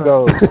chegou a jogar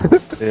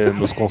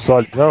nos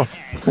consoles, não?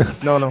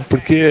 Não.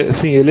 Porque,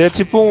 assim, ele é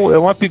tipo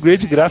um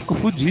upgrade gráfico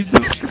fudido.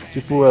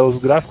 Tipo, os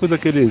gráficos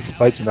daqueles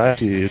Fight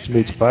Night,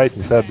 Ultimate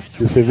Fighting, sabe?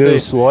 Você vê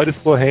os suores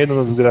correndo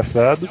no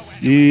desgraçado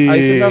e...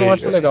 Aí você já não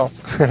acha legal.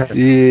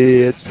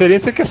 E a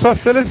diferença é que é só a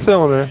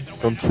seleção, né?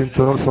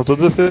 Então são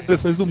todas as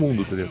seleções do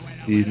mundo, tá ligado?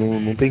 E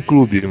não tem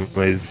clube,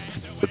 mas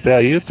até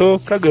aí eu tô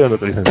cagando,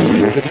 tá ligado?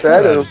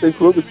 Sério? Não tem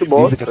clube? Que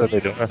bom.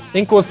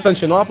 Tem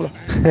Constantinopla?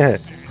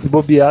 Se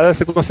bobear,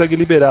 você consegue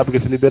liberar, porque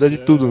você libera de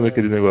tudo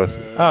naquele negócio.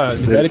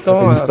 Libera então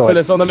a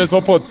seleção da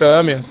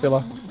Mesopotâmia, sei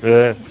lá.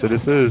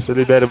 Você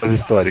libera umas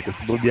históricas,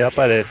 se bobear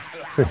aparece.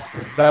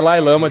 Dalai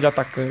Lama de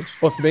atacante.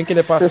 Pô, se bem que ele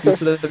é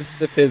pacifista, deve ser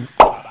defesa.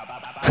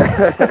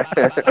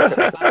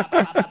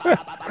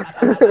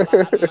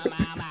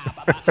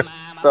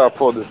 Tá,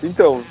 foda-se.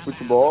 Então,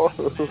 futebol.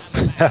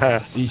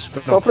 Ixi,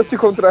 só pra te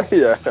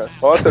contrariar.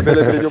 Ó, também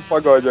lembrei de um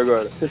pagode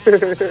agora.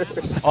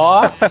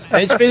 Ó, a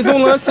gente fez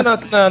um lance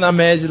na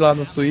Med lá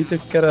no Twitter,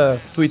 que era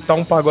tweetar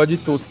um pagode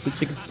tosco. Você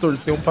tinha que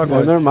distorcer um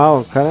pagode. É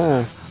normal,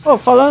 cara.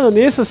 Falando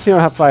nisso,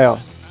 senhor Rafael,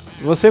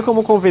 você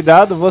como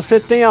convidado, você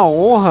tem a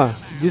honra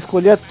de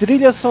escolher a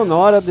trilha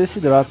sonora desse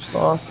Drops.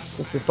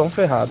 Nossa, vocês estão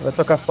ferrados. Vai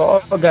tocar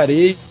só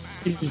garei,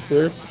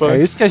 ser funk.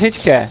 É isso que a gente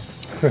quer.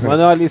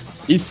 Manda uma lista.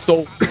 E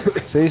sou.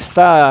 Você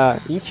está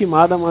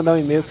intimado a mandar um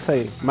e-mail com isso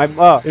aí. Mas,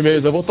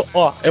 e-mails,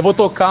 eu vou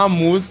tocar a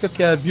música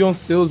que a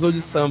Beyoncé usou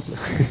de sample.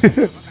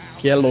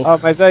 Que é louco.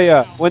 Mas aí,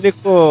 o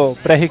único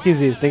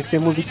pré-requisito tem que ser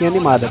musiquinha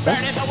animada, tá?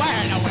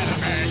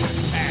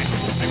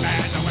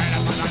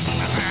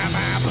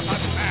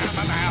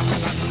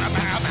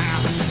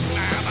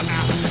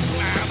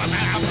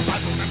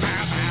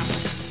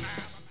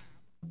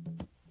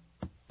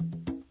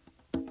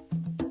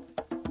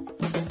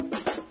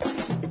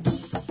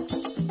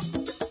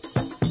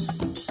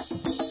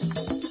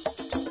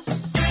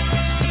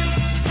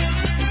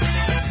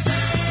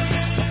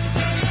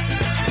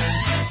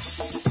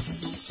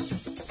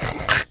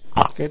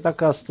 Quem tá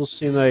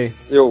tossindo aí?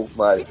 Eu,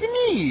 Mario.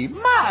 Me,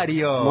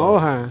 Mario!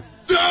 Morra!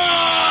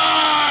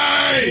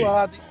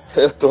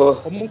 Eu tô.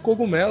 Como um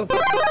cogumelo.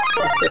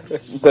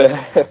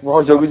 É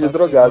um jogo de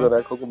drogado,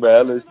 né?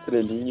 Cogumelo,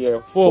 estrelinha.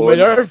 Pô, o folha.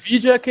 melhor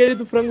vídeo é aquele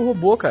do frango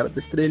robô, cara. Da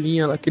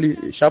estrelinha lá,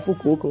 aquele chapa o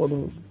coco lá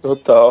no.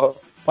 Total.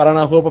 Parar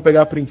na rua pra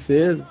pegar a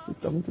princesa.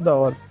 Tá muito da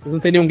hora. Vocês não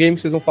tem nenhum game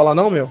que vocês vão falar,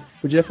 não, meu?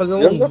 Podia fazer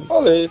um. Eu já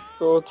falei.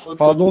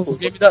 Fala de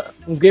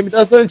uns games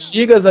das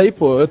antigas aí,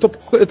 pô. Eu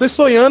tô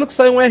sonhando que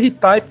sai um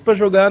R-Type pra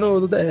jogar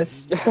no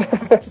DS.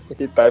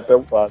 R-Type é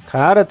um clássico.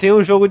 Cara, tem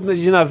um jogo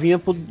de navinha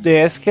pro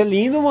DS que é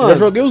lindo, mano. Já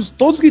joguei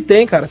todos que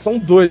tem, cara. São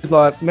 2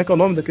 lá. Como é que é o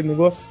nome daquele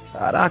negócio?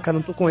 Caraca,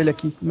 não tô com ele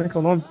aqui. Como é que é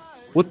o nome?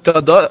 Puta,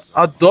 eu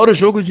adoro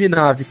jogo de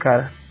nave,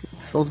 cara.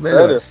 São os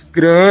melhores. Sério?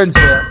 Grande,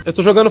 é. Eu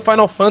tô jogando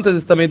Final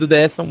Fantasy também do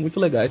DS, são muito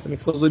legais também,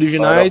 que são os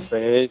originais.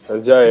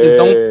 Já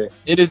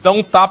eles dão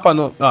um tapa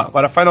no. Ah,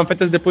 agora Final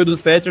Fantasy depois do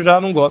 7 eu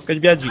já não gosto, que é de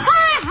viadinho.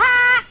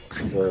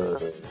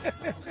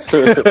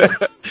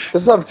 Você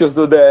sabe que os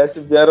do DS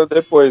vieram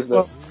depois,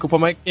 né? Desculpa,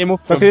 mas queimou.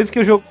 Só acredito que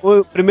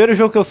o primeiro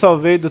jogo que eu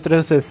salvei do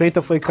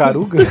 360 foi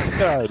Caruga.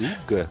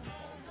 Caruga?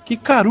 Que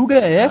caruga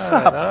é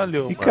essa,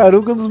 Caralho, rapaz? E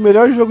Caruga é um dos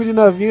melhores jogos de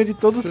navinha de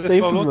todos os tempos, Você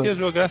falou mano. que ia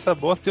jogar essa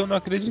bosta e eu não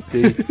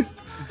acreditei.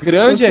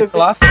 Grande é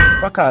clássico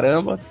pra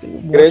caramba. Tem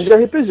Grande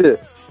RPG.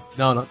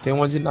 Não, tem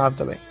uma de nave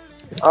também.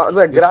 Ah, não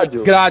é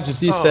Gradius?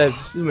 Gradius, isso,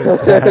 isso mesmo.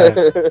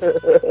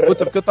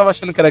 Puta, porque eu tava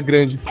achando que era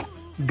grande.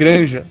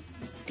 Granja.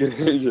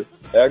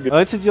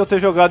 Antes de eu ter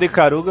jogado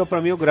Icaruga,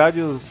 pra mim o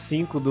Gradius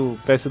 5 do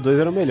PS2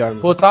 era o melhor,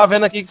 mano. Pô, tava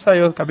vendo aqui que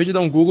saiu, acabei de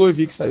dar um Google e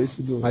vi que saiu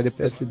esse do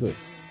PS2.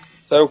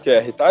 Saiu o que?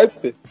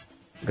 R-Type?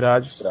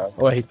 Gradius.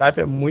 O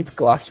R-Type é muito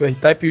clássico. O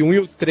R-Type 1 e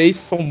o 3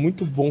 são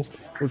muito bons.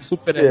 O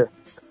Super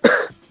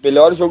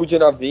Melhor jogo de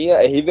navinha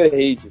é River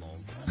Raid.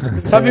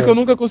 Sabe que eu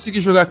nunca consegui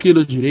jogar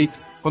aquilo direito?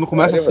 Quando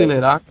começa a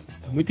acelerar,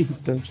 é muito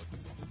irritante.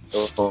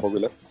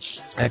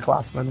 É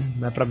clássico, mas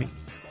não é pra mim.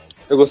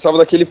 Eu gostava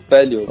daquele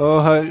Félio.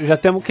 Já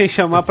temos quem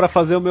chamar pra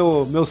fazer o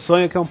meu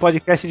sonho, que é um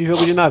podcast de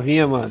jogo de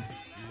navinha, mano.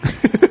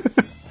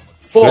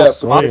 Pô,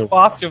 faço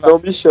fácil, velho. Não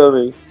me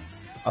chamem.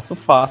 Faço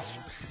fácil.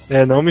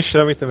 Não me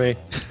chamem também.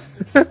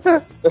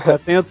 Já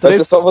tenho 3.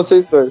 Vai ser só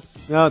vocês dois.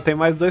 Não, tem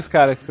mais 2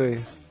 caras que foi.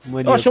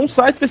 Eu achei um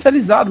site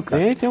especializado,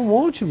 cara. Tem um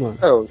monte, mano.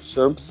 O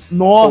Champs.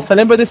 Nossa,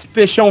 lembra desse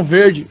peixão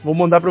verde? Vou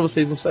mandar pra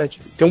vocês no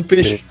site. Tem um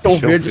peixão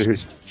verde.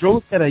 Que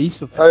jogo que era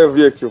isso? Ah, eu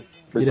vi aqui o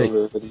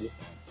peixão verde.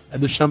 É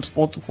do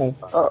champs.com.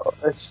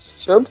 É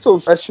Champs ou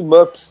é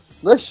Shmups?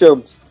 Não é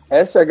Champs.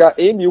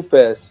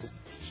 SHMUPS.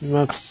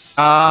 Shmups.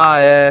 Ah,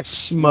 é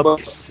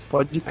Shmups.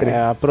 Pode crer.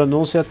 A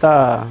pronúncia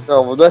tá.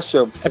 Não é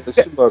Champs.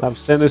 É Shmups. Tá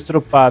sendo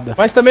estrupada.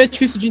 Mas também é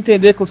difícil de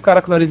entender com os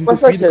caras com o nariz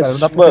entupido, cara. Não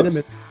dá pra entender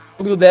mesmo.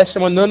 O jogo do DS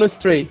chama Nano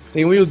Stray.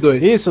 Tem 1 e o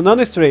 2. Isso,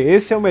 Nano Stray.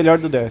 Esse é o melhor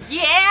do DS.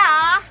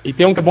 Yeah! E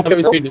tem um que é bom que é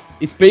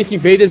o Space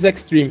Invaders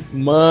Extreme.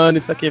 Mano,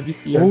 isso aqui é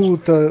viciante.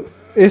 Puta.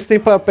 Esse tem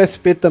pra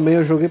PSP também,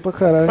 eu joguei pra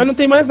caralho. Mas não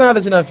tem mais nada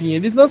de navinha.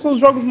 Eles lançam uns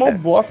jogos mal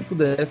bosta pro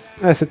DS.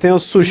 Você tem o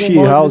Sushi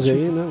House aí,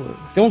 né, mano?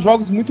 Tem uns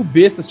jogos muito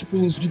bestas, tipo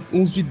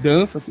uns de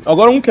dança, assim.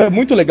 Agora um que é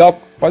muito legal,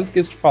 quase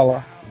esqueço de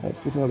falar.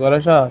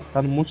 Agora já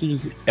tá no monte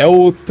de... É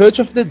o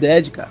Touch of the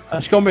Dead, cara.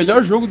 Acho que é o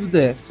melhor jogo do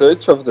DS.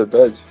 Touch of the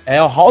Dead? É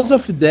o House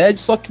of Dead,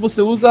 só que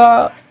você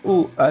usa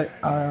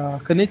a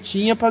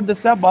canetinha pra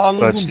descer a bala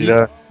no zumbi.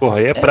 Porra,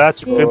 aí é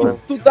prático, né, mano?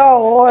 Muito da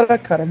hora,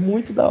 cara.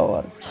 Muito da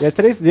hora. E é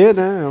 3D,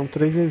 né? É um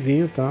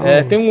 3Dzinho e tal.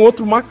 Tem um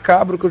outro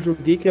macabro que eu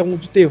joguei, que é um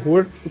de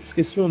terror. Putz,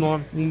 esqueci o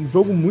nome. Um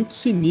jogo muito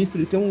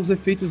sinistro. Ele tem uns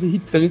efeitos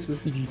irritantes,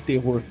 assim, de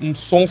terror. Uns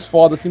sons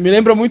foda, assim. Me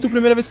lembra muito a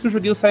primeira vez que eu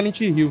joguei o Silent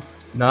Hill.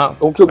 Não.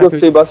 Um que eu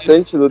gostei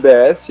bastante do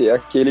DS é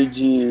aquele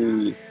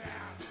de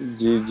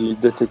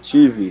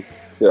detetive,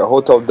 que é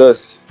Hotel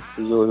Dusk.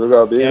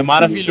 É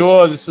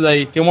maravilhoso isso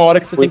daí. Tem uma hora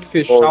que você tem que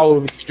fechar o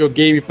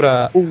videogame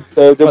pra.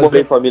 Puta, eu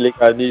demorei pra me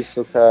ligar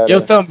nisso, cara.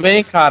 Eu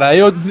também, cara.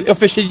 Eu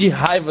fechei de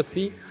raiva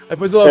assim. Aí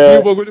depois eu abri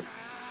o bagulho.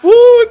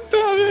 Puta,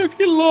 meu,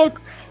 que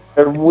louco.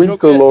 É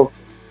muito louco.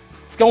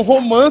 Isso que é um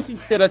romance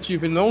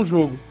interativo, ele não é um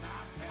jogo.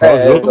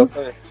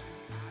 Exatamente.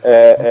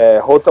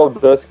 É Hotel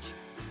Dusk.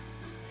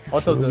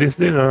 Hotel Dusk.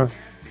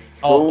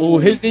 O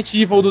Resident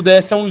Evil do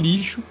DS é um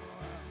lixo.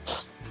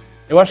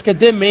 Eu acho que é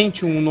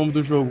Demente o nome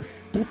do jogo.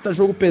 Puta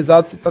jogo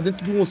pesado, você tá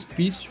dentro de um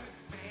hospício.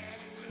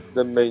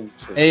 Demente.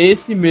 É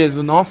esse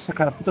mesmo. Nossa,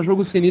 cara, puta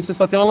jogo sinistro. Você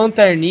só tem uma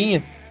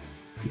lanterninha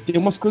e tem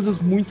umas coisas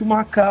muito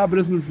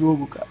macabras no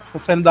jogo, cara. Você tá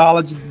saindo da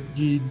aula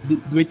de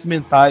doentes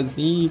mentais,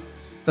 assim, e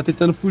tá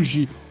tentando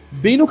fugir.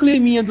 Bem no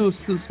climinha do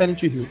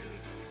Silent Hill.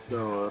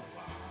 Não,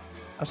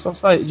 é só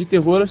sair. De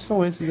terror,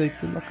 são esses aí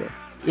que bacana.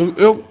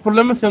 O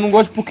problema é assim, eu não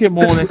gosto de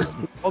Pokémon, né?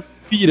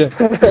 Pira.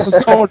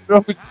 Só um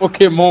jogo de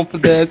Pokémon pro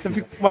DS, eu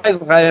fico com mais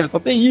raiva. Só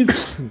tem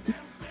isso.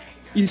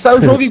 E sai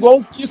o jogo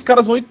igualzinho, os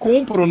caras vão e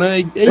compram, né? É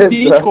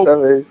idêntico.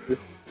 Exatamente.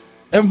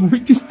 É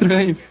muito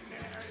estranho.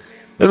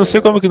 Eu não sei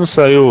como que não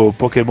saiu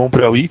Pokémon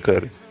pra Wii,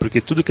 cara. Porque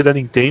tudo que é da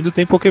Nintendo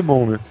tem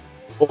Pokémon, né?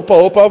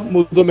 Opa,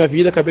 mudou minha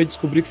vida. Acabei de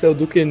descobrir que saiu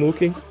Duke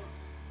Nukem.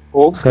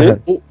 O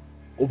quê?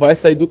 Vai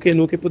sair Duke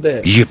Nukem pro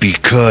DS.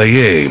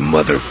 Yippee-ki-yay,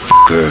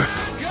 motherfucker.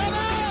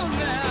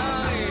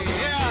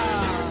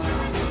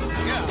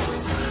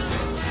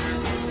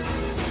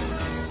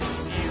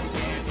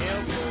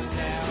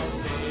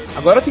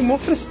 Agora tem uma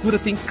frescura,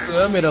 tem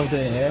câmera, o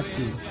DS.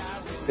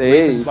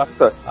 Tem.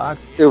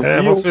 Eu vi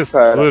uma um,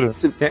 frescura. cara.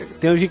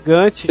 Tem um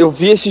gigante. Eu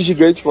vi esse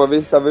gigante uma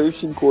vez, tava eu e o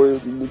Shinko,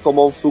 indo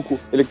tomar um suco.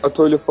 Ele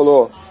catou ele e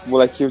falou, ó, o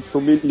molequinho te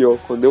humilhou.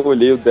 Quando eu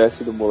olhei o DS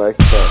do moleque,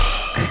 cara,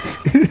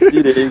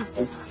 tirei,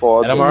 muito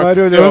foda. Era maior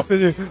que o seu.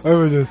 Ai,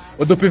 meu Deus.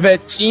 O do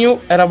pivetinho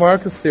era maior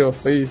que o seu,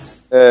 foi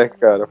isso. É,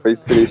 cara, foi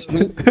triste.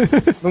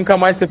 Nunca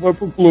mais você foi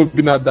pro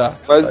clube nadar.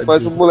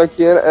 Mas o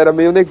molequinho era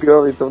meio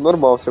negão, então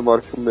normal ser maior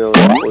que o meu,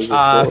 né? Hoje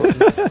eu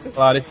tô- Sim,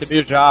 claro, esse é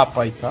meio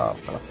japa e tal.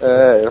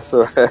 É, eu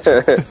sou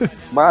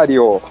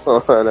Mario,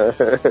 né?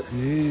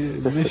 Ih,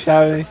 não me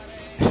chave, hein?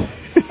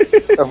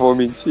 Eu vou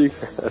mentir,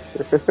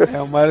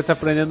 cara. O Mario tá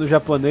aprendendo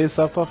japonês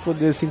só pra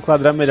poder se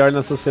enquadrar melhor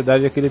na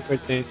sociedade a que ele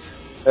pertence.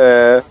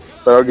 É,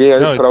 pra alguém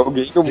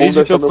no mundo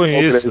Desde que eu achando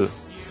conheço.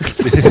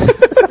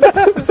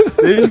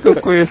 Desde que eu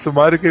conheço o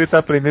Mario que ele tá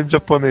aprendendo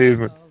japonês,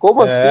 mano.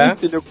 Como assim,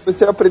 filho? Eu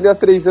comecei a aprender há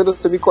 3 anos,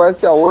 você me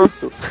conhece há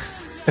 8.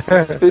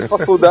 Fez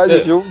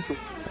faculdade junto.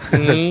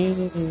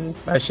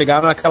 Vai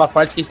chegar naquela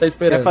parte que a gente tá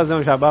esperando. Quer fazer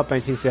um jabá pra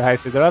gente encerrar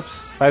esse Drops?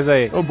 Faz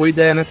aí. Boa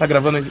ideia, né? Tá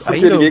gravando Porque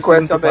ainda. ninguém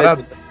conhece a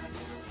parado? média.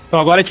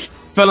 Então agora a gente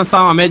vai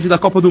lançar uma média da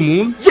Copa do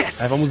Mundo.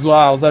 Aí vamos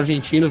zoar os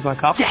argentinos na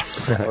capa.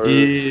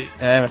 E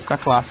vai ficar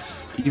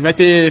classe. E vai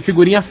ter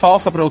figurinha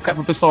falsa pro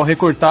pessoal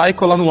recortar e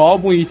colar no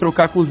álbum e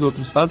trocar com os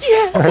outros, sabe?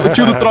 O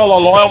tio do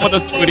Trolloló é uma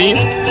das figurinhas.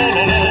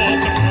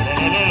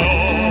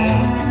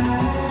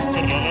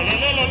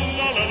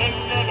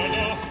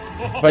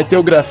 Vai ter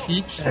o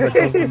grafite, vai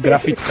ser um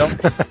grafitão.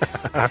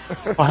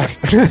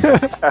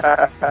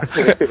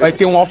 Vai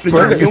ter um Alfred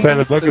Quando que sai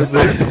na banca isso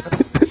daí?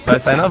 Vai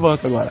sair na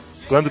banca agora.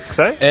 Quando que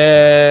sai?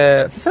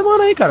 Essa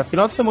semana aí, cara.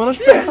 Final de semana acho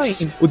que tá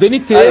saindo. O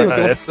DNT,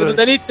 o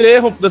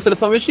DNT da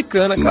seleção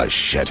mexicana, cara.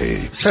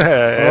 Machete.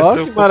 Ó,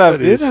 que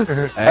maravilha.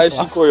 Aí,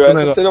 Chico,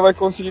 essa você não vai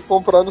conseguir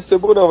comprar no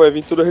Cebu, não. Vai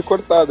vir tudo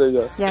recortado aí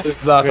já.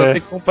 Exato, vai ter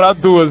que comprar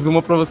duas. Uma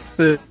pra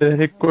você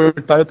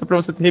recortar e outra pra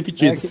você ter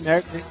repetido. Que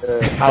merda, hein?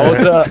 A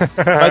outra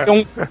vai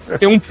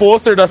ter um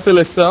pôster da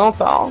seleção e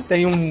tal.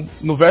 Tem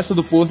no verso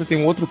do pôster tem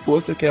um outro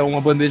pôster que é uma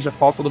bandeja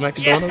falsa do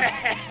McDonald's.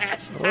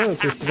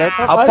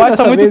 Rapaz,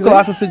 tá muito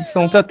clássico essa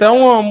edição. Tem até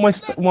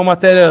uma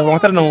matéria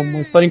não, uma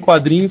história em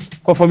quadrinhos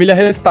com a família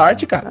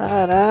Restart, cara.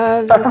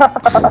 Caralho.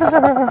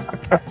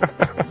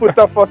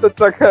 Puta falta de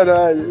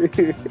sacanagem.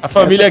 A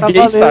família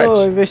Gay Start.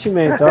 O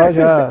investimento, ó,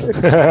 já.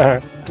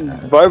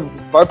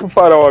 Vai pro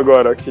farol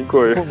agora, Chico.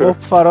 Vou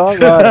pro farol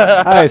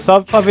agora. E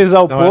só pra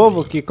avisar o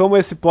povo que como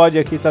esse pod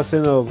aqui tá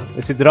sendo,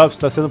 esse Drops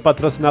tá sendo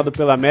patrocinado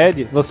pela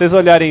Med, se vocês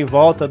olharem em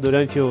volta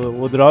durante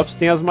o Drops,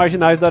 tem as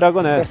marginais do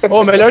Aragonés.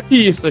 Melhor que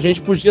isso, a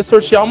gente podia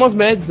sortear umas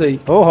Meds aí.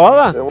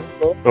 Rola?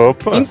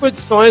 Opa. 5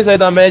 edições aí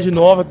da Med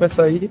nova que vai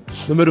sair,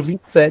 número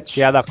 27.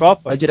 Que é a da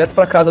Copa? Vai direto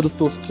pra casa dos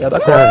toscos, que é a da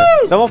Copa.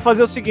 Então vamos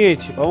fazer o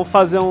seguinte, vamos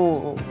fazer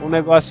um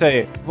negócio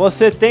aí.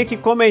 Você tem que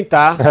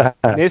comentar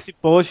nesse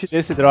post,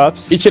 nesse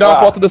Drops. E tirar uma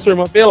foto da sua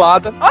irmã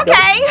pelada. Ok.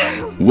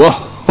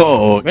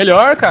 Uou.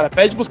 Melhor, cara,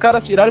 pede pros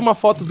caras tirarem uma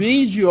foto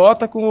bem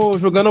idiota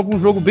jogando algum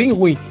jogo bem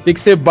ruim. Tem que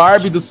ser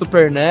Barbie do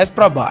Super NES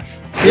pra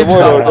baixo.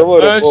 Demorou.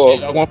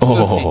 Alguma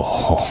coisa assim.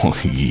 Oh,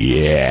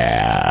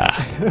 yeah.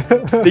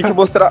 Tem que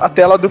mostrar a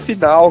tela do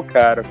final,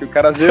 cara, que o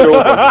cara zerou.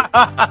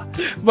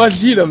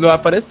 Imagina, não vai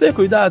aparecer,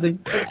 cuidado, hein.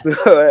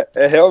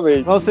 É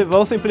realmente.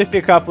 Vamos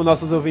simplificar para os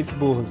nossos ouvintes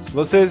burros.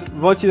 Vocês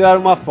vão tirar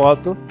uma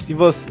foto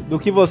do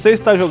que você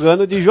está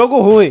jogando de jogo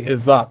ruim.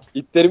 Exato.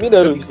 E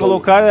terminando. E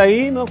colocar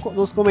aí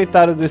nos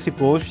comentários desse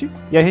post.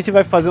 E a gente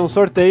vai fazer um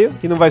sorteio,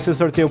 que não vai ser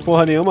sorteio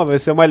porra nenhuma, vai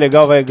ser o mais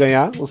legal, vai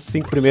ganhar os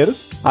 5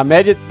 primeiros. A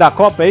média da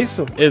Copa, é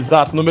isso?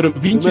 Exato, número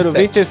 27.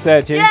 Número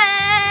 27, hein?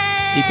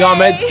 E tem uma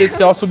média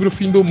especial sobre o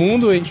fim do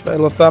mundo, a gente vai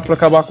lançar pra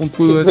acabar com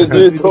tudo antes de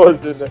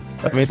 2012, né?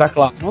 Também tá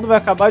classe. O mundo vai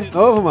acabar de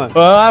novo, mano?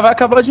 Vai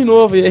acabar de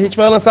novo. E a gente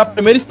vai lançar a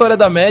primeira história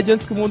da média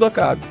antes que o mundo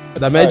acabe. É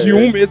da média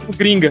 1 mesmo,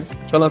 gringa.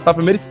 A gente vai lançar a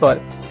primeira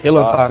história.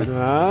 Relançar.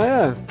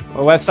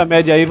 Ou essa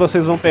média aí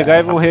vocês vão pegar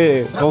e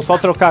vão só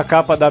trocar a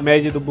capa da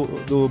média do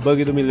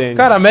bug do milênio.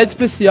 Cara, a média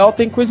especial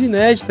tem coisa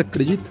inédita,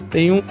 acredita?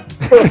 Tem um...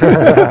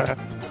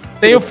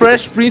 Tem o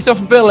Fresh Prince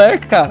of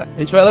Bel-Air, cara. A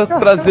gente vai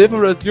trazer pro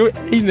Brasil, é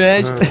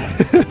inédito.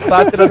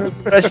 Sátira do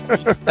Fresh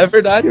Prince. É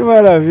verdade. Que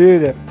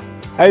maravilha.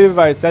 Aí,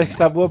 Bart, você acha que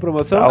tá boa a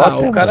promoção?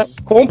 O cara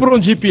compra um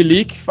Deep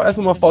Leak, faz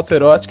uma foto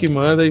erótica e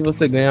manda e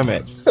você ganha a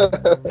média.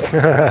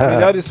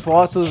 Melhores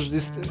fotos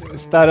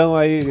estarão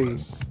aí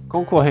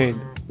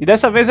concorrendo. E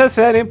dessa vez é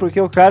sério, hein?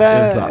 Porque o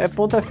cara é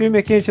ponta firme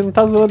aqui, a gente não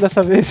tá zoando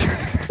dessa vez.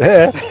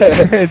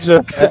 A gente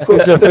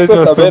já fez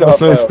umas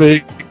promoções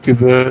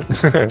fakes.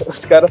 Os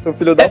caras são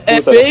filho da puta. É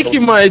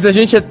fake, mas a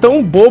gente é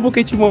tão bobo que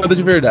a gente manda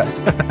de verdade.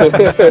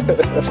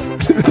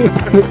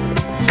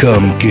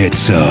 Come get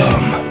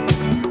some.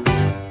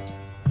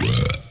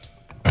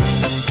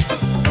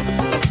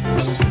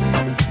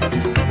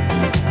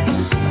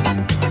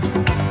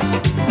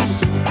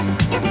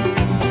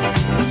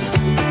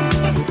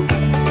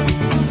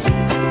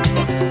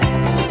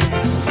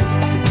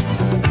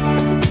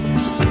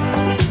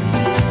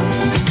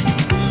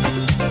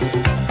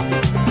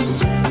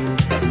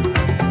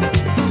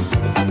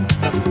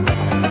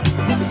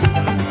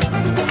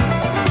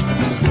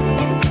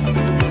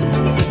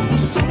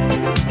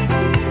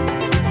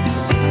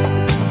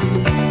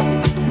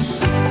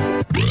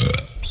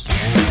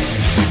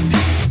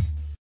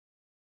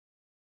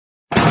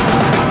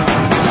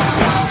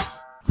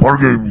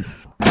 4Games.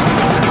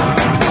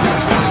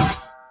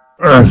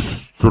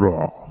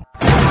 Extra.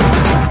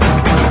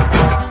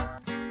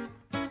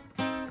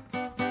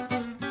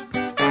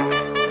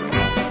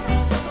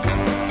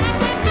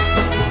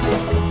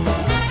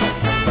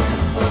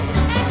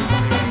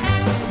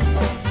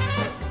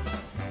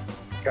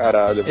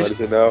 Caralho,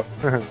 marginal.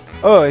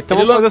 Então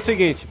vamos fazer o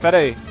seguinte, pera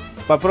aí.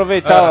 Pra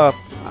aproveitar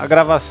a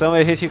gravação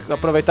e a gente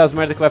aproveitar as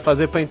merdas que vai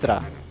fazer pra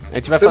entrar. A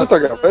gente vai Você não tá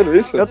gravando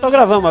isso? Eu tô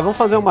gravando, mas vamos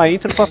fazer uma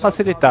intro pra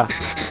facilitar.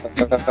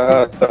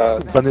 Tá.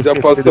 Já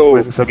passou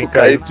o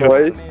Caíto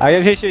aí. Aí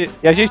a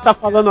gente tá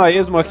falando a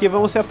esmo aqui,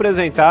 vamos se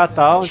apresentar e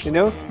tal,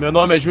 entendeu? Meu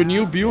nome é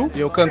Juninho Bill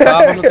e eu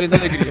cantava no Trem da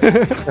Alegria.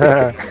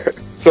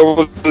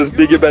 Somos os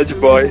Big Bad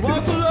Boys.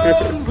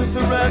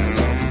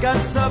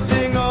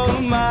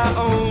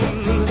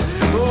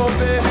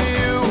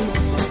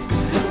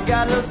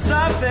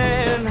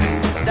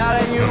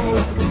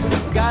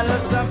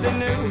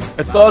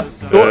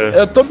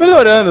 Eu tô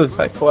melhorando,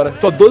 sai fora.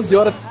 Tô 12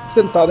 horas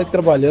sentado aqui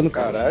trabalhando,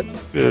 caralho.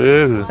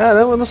 Beleza.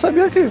 Caramba, eu não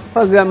sabia que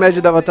fazer a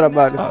média dava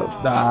trabalho.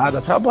 Dá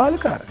trabalho,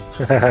 cara.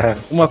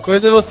 Uma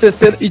coisa é você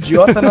ser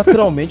idiota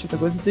naturalmente, outra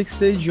coisa é ter que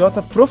ser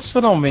idiota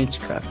profissionalmente,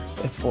 cara.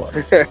 É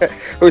foda.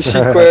 O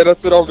Chico é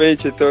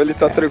naturalmente, então ele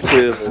tá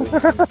tranquilo.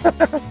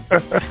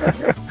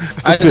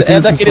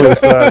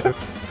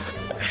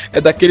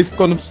 É daqueles que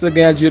quando precisa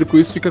ganhar dinheiro com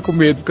isso fica com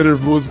medo, fica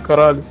nervoso,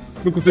 caralho.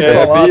 Não consigo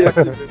falar.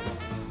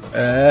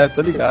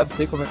 Tô ligado,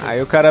 sei como é que é.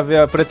 Aí o cara vê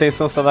a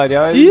pretensão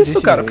salarial e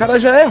isso, cara, o cara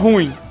já é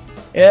ruim.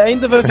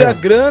 Ainda vai ver a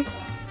grana,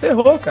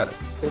 ferrou, cara.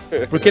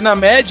 Porque na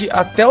média,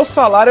 até o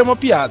salário é uma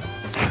piada.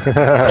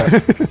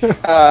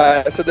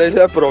 Essa daí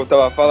já é pronta,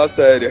 lá, fala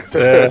sério.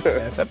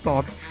 Essa é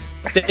pronta.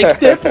 Tem que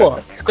ter, pô.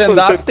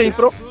 Stand-up tem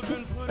pro...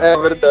 É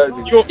verdade.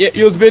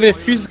 E os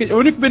benefícios, o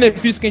único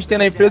benefício que a gente tem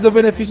na empresa é o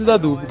benefício da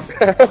dúvida.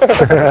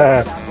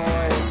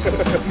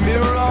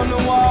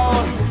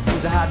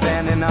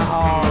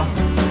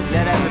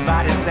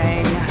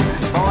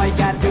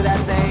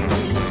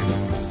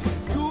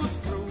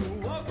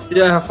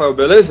 E aí, Rafael,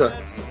 beleza?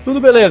 Tudo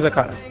beleza,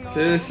 cara.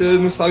 Você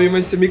não sabe,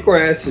 mas você me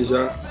conhece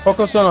já. Qual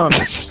que é o seu nome?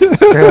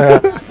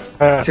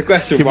 Você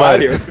conhece o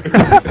Mario?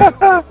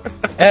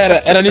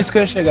 Era nisso que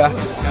eu ia chegar.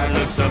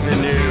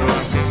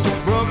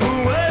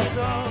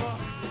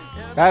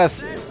 Cara,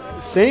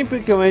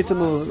 sempre que eu entro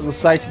no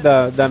site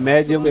da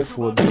média eu me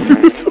fodo.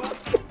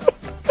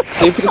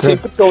 Sempre que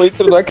eu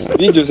entro no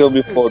Xvideos eu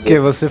me fodo. Porque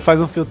você faz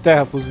um fio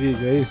terra pros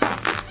vídeos, é isso?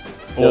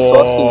 É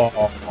só assim.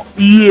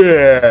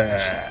 Yeah!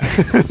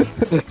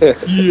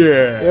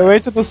 Eu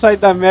entro no site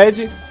da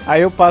MED,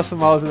 aí eu passo o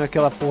mouse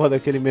naquela porra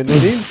daquele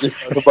menuzinho.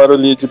 No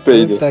barulhinho de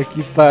peido. Puta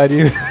que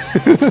pariu.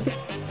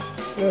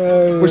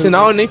 Por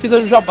sinal, eu nem fiz a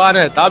jabá,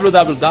 né?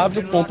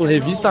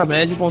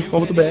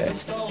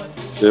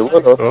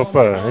 www.revistamed.com.br.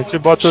 Opa, a gente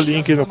bota o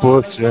link no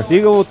post.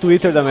 Sigam o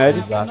Twitter da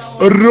MED.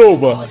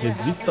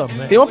 Revista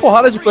Med. Tem uma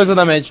porrada de coisa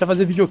da MED. A gente vai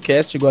fazer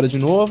videocast agora de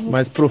novo,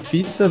 mas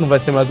profissa, não vai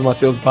ser mais o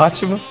Matheus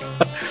Batman.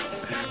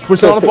 Por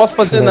sinal, eu não posso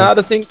fazer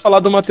nada sem falar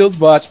do Matheus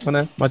Batman,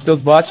 né?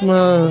 Matheus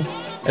Batman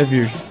é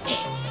virgem.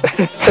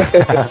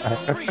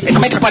 E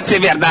como é que pode ser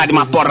verdade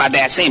uma porra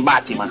dessa, hein,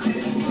 Batman?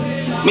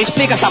 Me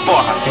explica essa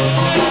porra.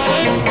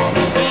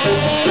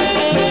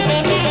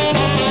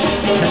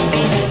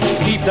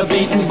 Keep the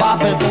beat and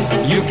bop it,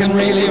 you can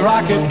really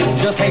rock it.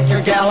 Just take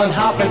your gal and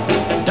hop it,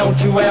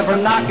 don't you ever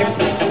knock it.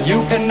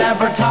 You can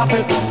never top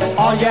it,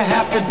 all you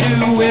have to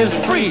do is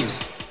freeze.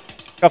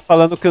 Fica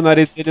falando que o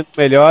nariz dele não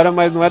melhora,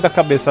 mas não é da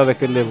cabeçada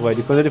que ele levou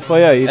ali. Quando ele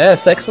foi aí.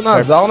 Sexo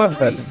nasal, né,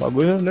 velho?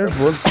 Bagulho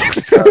nervoso.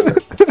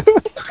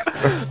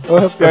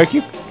 Pior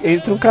que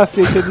entra um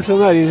cacete aí do seu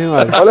nariz, hein,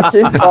 mano? Olha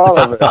quem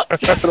fala,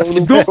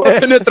 velho. Dupla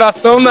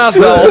penetração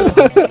nasal.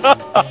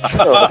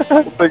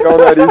 Vou pegar o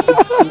nariz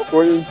do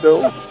Chicoio,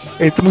 então.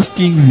 Entre uns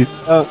 15.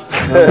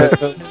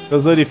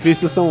 Meus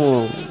orifícios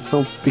são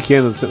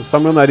pequenos,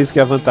 só meu nariz que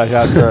é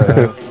avantajado.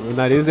 Meu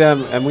nariz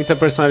é muita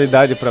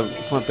personalidade pra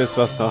uma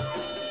pessoa só.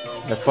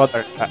 É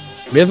foda, cara.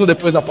 Mesmo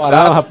depois da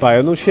parada? Não, rapaz,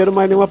 eu não cheiro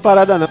mais nenhuma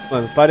parada não,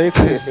 mano. Parei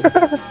com isso.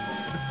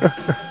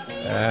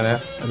 Né?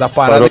 É da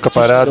parada. Parou com a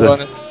parada. Tirou,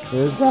 né?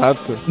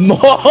 Exato.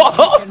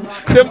 Nossa!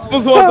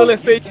 Temos um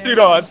adolescente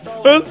tirose.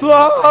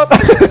 Exato!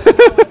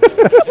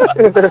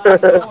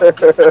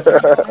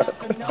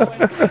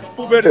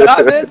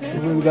 Verdade.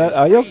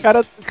 Aí o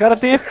cara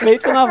tem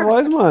efeito na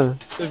voz, mano.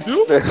 Você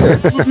viu?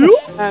 Você viu?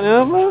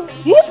 Caramba.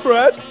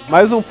 Fred.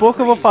 Mais um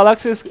pouco eu vou falar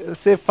que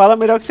você fala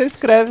melhor que você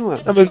escreve, mano.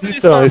 Mas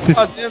então, Se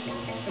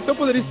eu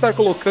poderia estar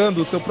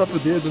colocando o seu próprio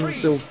dedo no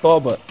seu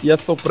toba e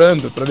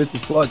assoprando pra ver se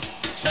explode.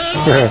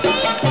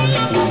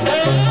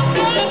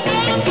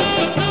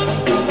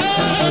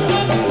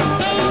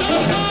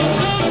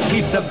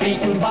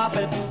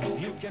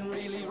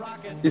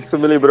 Isso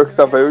me lembrou que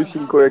tava eu e o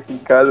Shinkoi aqui em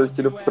casa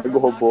assistindo Frango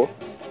Robô,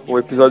 um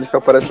episódio que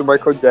aparece o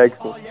Michael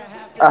Jackson.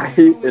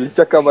 Aí ele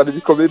tinha acabado de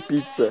comer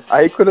pizza.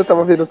 Aí quando eu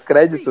tava vendo os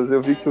créditos, eu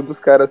vi que um dos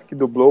caras que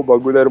dublou o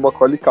bagulho era o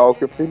Macaulay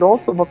Culkin. Eu falei,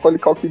 nossa, o Macaulay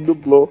Culkin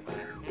dublou.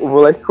 O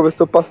moleque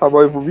começou a passar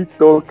mal e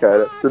vomitou,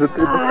 cara. Você não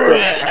tem noção.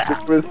 Ele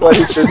começou a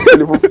rir que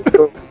ele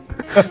vomitou.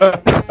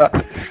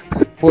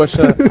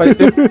 Poxa,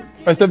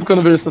 faz tempo que eu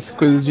não vejo essas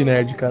coisas de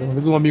nerd, cara. Uma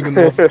vez um amigo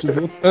nosso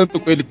zoou tanto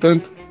com ele,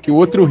 tanto, que o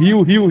outro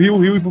riu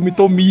e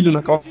vomitou milho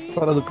na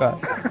calçada do cara.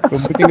 Foi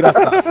muito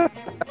engraçado.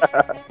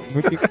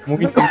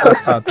 Muito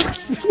engraçado.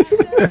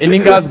 Ele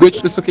engasgou e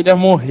pensou que ele ia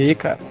morrer,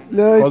 cara.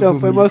 Não, então,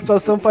 foi uma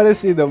situação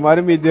parecida. O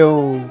Mário me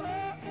deu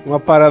uma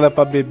parada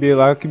pra beber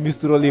lá que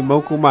misturou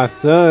limão com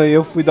maçã e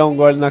eu fui dar um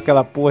gole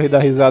naquela porra e dar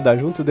risada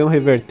junto, dei um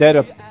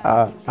revertério,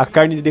 a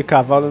carne de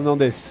cavalo não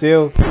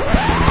desceu.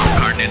 A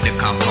carne de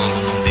cavalo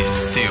não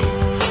desceu,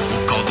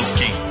 o caldo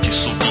quente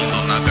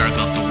subindo na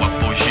garganta o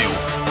apogeu.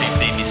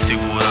 Tentei me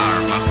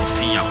segurar, mas no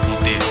fim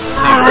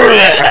aconteceu.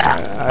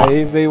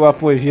 Aí veio o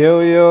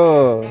apogeu e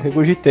eu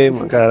regurgitei,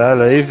 mano.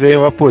 Caralho, aí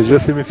veio o apogeu,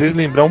 você me fez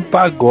lembrar um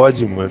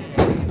pagode, mano.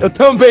 Eu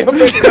também, eu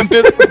pensei a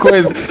mesma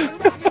coisa.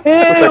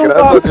 Eu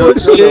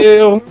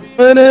apogeu.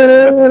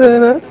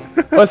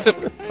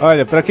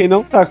 Olha, pra quem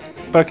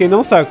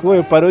não sacou,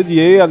 eu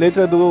parodiei a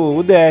letra do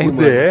UDR,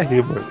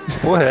 mano.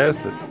 Porra, é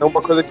essa? É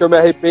uma coisa que eu me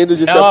arrependo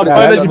de ter uma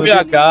banda de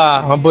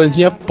BH, uma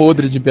bandinha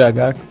podre de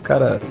BH, que os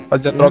caras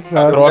faziam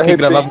troca e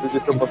gravavam.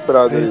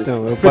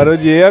 Então, eu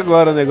parodiei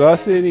agora o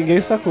negócio e ninguém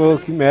sacou,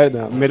 que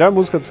merda. A melhor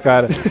música dos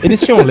caras. Eles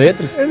tinham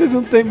letras? Eles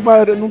não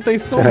tem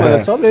som, mano, é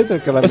só letra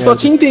aquela merda. Eu só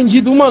tinha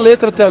entendido uma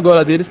letra até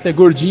agora deles, que é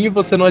Gordinho e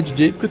você não é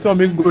DJ, porque teu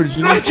amigo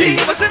Gordinho...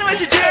 Gordinho, você não é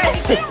DJ!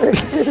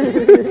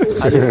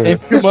 Aí eu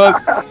sempre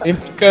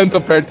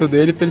canto perto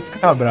dele pra ele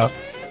ficar bravo.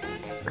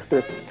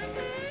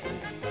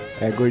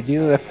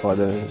 Gordinho é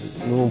foda.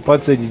 Não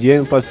pode ser DJ,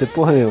 não pode ser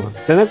porra nenhuma.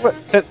 Você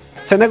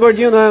não é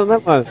gordinho, não,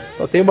 né, mano?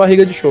 Só tem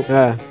barriga de choco.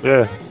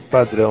 É,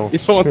 padrão.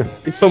 Isso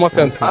é uma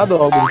cantada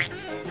ou algo?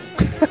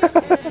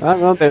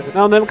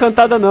 Não é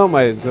cantada não,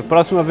 mas a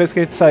próxima vez que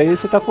a gente sair,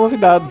 você tá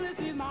convidado.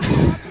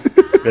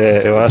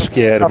 Eu acho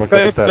que era uma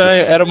cantada.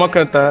 Era uma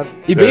cantada.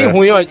 E bem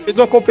ruim, ó. A gente fez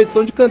uma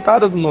competição de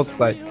cantadas no nosso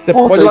site. Você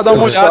pode lá dar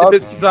uma olhada e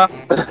pesquisar.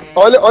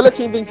 Olha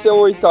quem venceu o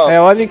oitavo.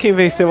 Olha quem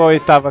venceu a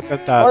oitava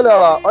cantada.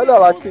 Olha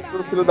lá quem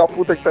foi o filho da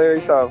puta que tá em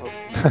oitava.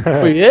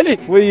 Foi ele?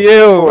 Fui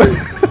eu.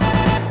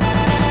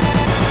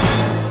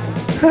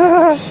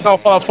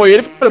 Não, foi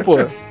ele, pô.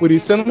 Por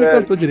isso você não me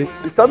cantou direito.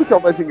 E sabe o que é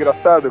o mais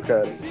engraçado,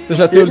 cara? Você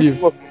já tem o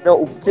livro.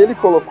 O que ele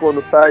colocou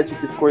no site,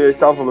 que ficou em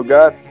oitavo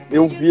lugar,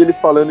 eu vi ele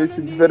falando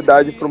isso de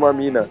verdade pra uma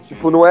mina.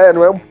 Tipo, não é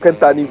uma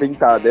cantada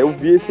inventada. Eu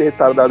vi esse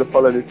retardado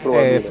falando isso pra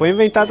uma mina. Foi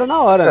inventada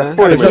na hora, né?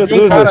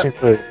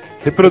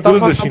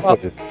 Reproduza, Chico.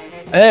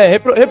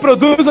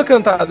 Reproduz a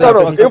cantada.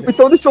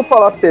 Então deixa eu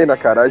falar a cena,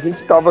 cara. A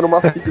gente tava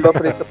numa fila da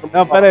frente.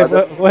 Não, peraí,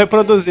 vou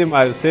reproduzir,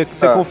 Mário. Você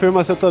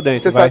confirma se eu tô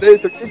dentro. Você tá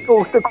dentro?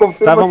 Você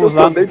confirma se eu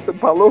tô dentro? Você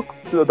tá louco,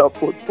 filho da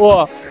puta?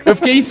 Pô, eu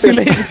fiquei em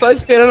silêncio só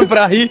esperando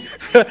pra rir.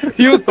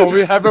 Houston,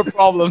 we have a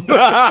problem.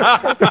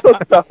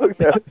 Total,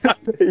 cara.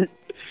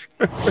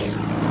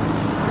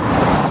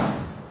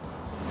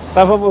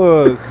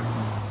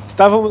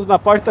 Estávamos na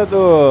porta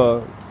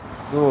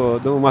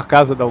de uma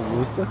casa da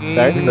Augusta,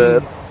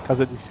 certo?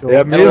 Casa de show. É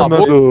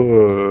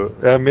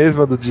a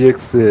mesma do dia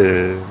que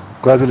você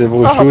quase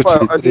levou o chute.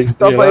 Rapaz, a gente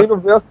tava indo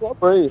ver a sua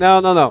mãe.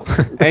 Não.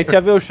 A gente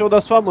ia ver o show da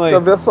sua mãe. Ia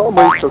ver a sua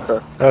mãe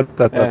tocar.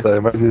 Tá. É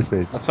mais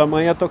recente. A sua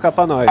mãe ia tocar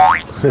pra nós.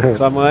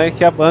 Sua mãe,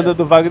 que é a banda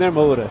do Wagner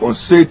Moura.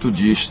 Conceito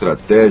de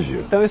estratégia.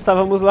 Então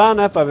estávamos lá,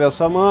 né, pra ver a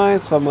sua mãe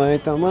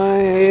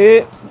também.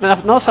 E na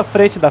nossa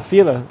frente da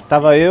fila,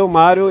 tava eu,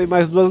 Mário e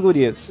mais duas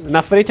gurias.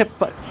 Na frente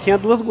tinha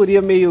duas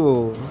gurias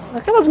meio...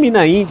 aquelas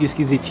mina indie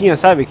esquisitinhas,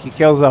 sabe? Que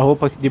quer usar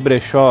roupa de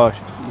brechó,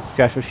 que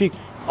se acha chique.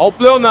 Olha o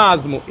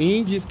pleonasmo,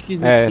 indie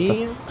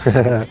esquisitinho.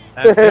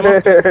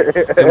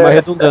 Tem uma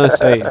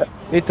redundância aí.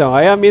 Então,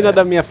 aí a mina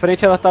da minha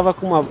frente, ela tava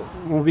com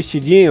um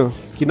vestidinho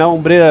que na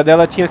ombreira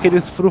dela tinha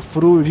aqueles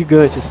frufru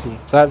gigante assim,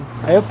 sabe?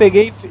 Aí eu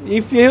peguei e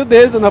enfiei o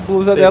dedo na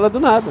blusa dela do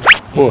nada.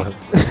 Porra.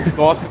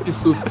 Nossa, que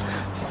susto.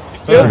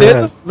 Meu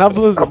dedo na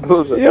blusa.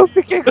 E eu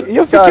fiquei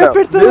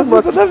apertando a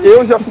blusa da vida.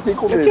 Eu já fiquei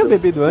com medo. Eu tinha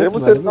bebido antes,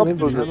 mas eu não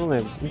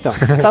lembro. Então,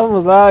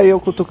 estávamos lá e eu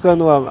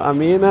cutucando a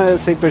mina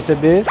sem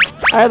perceber.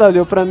 Aí ela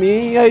olhou pra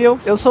mim e aí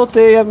eu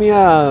soltei a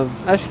minha...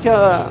 acho que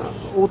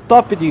o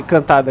top de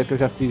cantada que eu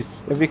já fiz.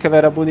 Eu vi que ela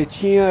era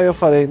bonitinha e eu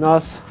falei,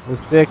 nossa,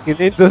 você é que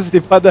nem doce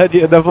de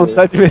padaria, dá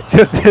vontade de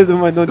meter o dedo,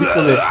 mas não de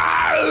comer.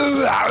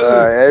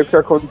 Aí o que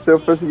aconteceu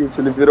foi o seguinte,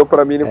 ele virou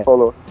pra mim e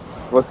falou,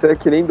 você é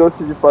que nem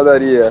doce de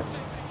padaria.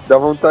 Dá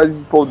vontade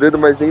de pôr o dedo,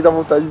 mas nem dá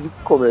vontade de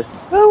comer.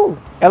 Não,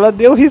 ela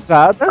deu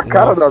risada. A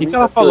cara da que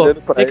ela falou?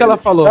 O que ela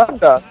falou?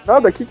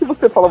 Nada, o que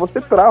você fala? Você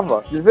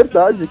trava. De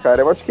verdade,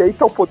 cara. Eu acho que aí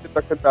tá o poder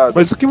da cantada.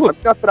 Mas o que você...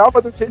 A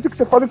trava do jeito que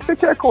você faz o que você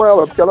quer com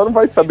ela, porque ela não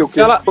vai saber o que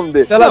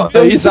responder. Se ela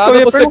deu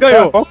risada, você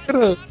ganhou.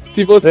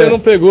 Se você não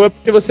pegou, é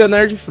porque você é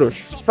nerd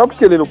frouxo. Sabe por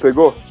que ele não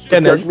pegou? Porque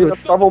nerd as meninas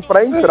estavam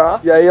pra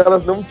entrar e aí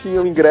elas não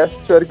tinham ingresso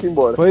e tiveram que ir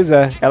embora. Pois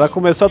é, ela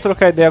começou a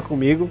trocar ideia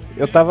comigo.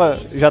 Eu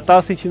já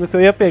tava sentindo que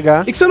eu ia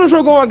pegar. E que você não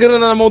jogou uma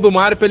grana na mão do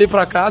Mário pra ele ir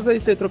pra casa e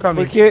você trocar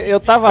Porque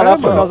eu tava lá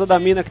por causa da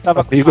mina que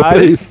tava com o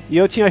Mário e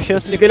eu tinha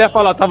chance de... que ele ia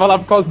falar, tava lá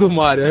por causa do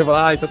Mário. Aí eu ia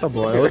falar, então tá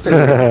bom.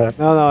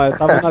 Não, eu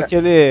tava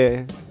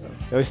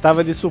Eu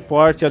estava de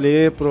suporte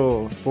ali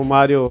pro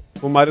Mario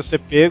ser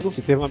pego.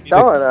 Que teve uma mina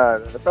Tava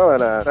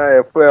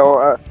nada.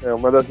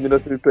 Uma das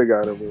minas que me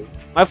pegaram, meu.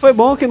 Mas foi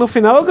bom que no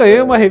final eu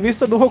ganhei uma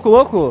revista do Roku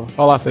Louco.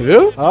 Olha lá, você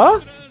viu? Ó.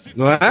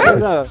 Não é?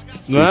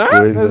 Não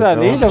é? Coisa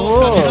linda,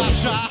 vou...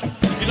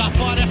 E lá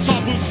fora é só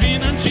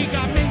buzina.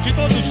 Antigamente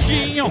todos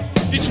tinham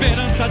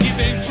esperança de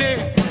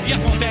vencer. E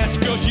acontece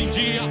que hoje em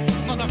dia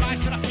não dá mais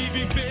pra se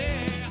viver.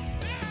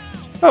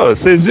 Oh,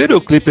 vocês viram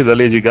o clipe da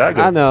Lady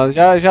Gaga? Ah, não,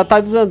 já tá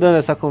desandando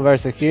essa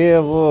conversa aqui,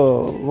 eu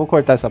vou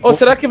cortar essa Ou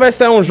será que vai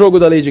sair um jogo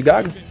da Lady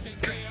Gaga?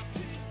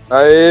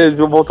 Aí,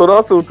 voltou no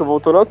assunto.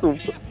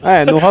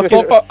 É, no Rock...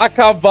 Só pra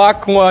acabar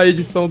com a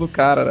edição do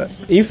cara, né?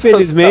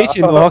 Infelizmente,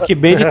 no Rock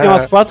Band tem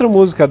umas 4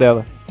 músicas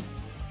dela.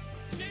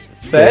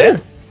 Sério?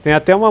 Tem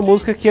até uma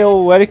música que é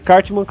o Eric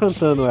Cartman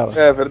cantando ela.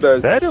 É verdade.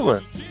 Sério,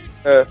 mano?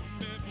 É.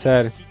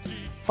 Sério.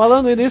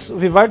 Falando nisso,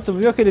 Vivardo, tu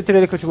viu aquele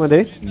trailer que eu te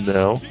mandei?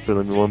 Não, você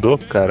não me mandou?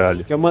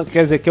 Caralho.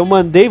 Quer dizer, que eu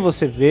mandei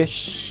você ver.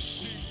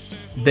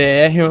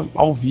 DR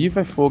ao vivo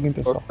é fogo, hein,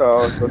 pessoal?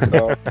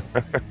 Total.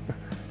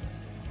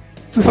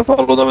 Você só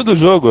falou o nome do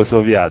jogo,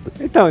 seu viado.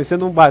 Então, e você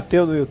não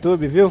bateu no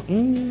YouTube, viu?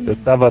 Eu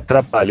tava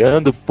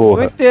trabalhando, Não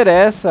porra.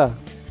 interessa.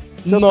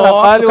 Seu Nossa,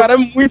 trabalho... o cara é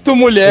muito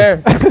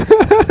mulher.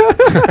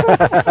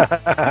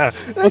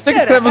 Você que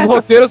escreve os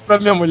roteiros pra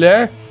minha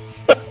mulher?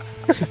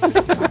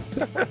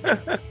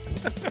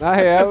 Na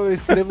real, eu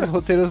escrevo os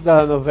roteiros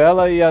da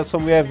novela e a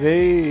sua mulher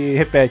vê e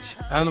repete.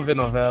 Ah, não vê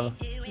novela.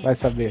 Vai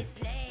saber.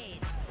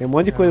 Tem um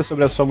monte de coisa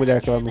sobre a sua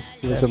mulher que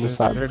você não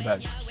sabe. É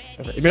verdade.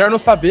 É melhor não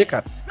saber,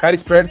 cara. O cara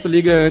esperto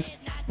liga antes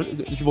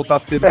de voltar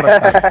cedo pra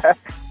casa.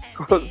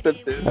 Com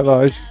certeza. É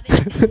lógico.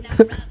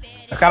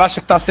 O cara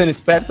acha que tá sendo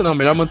esperto, não.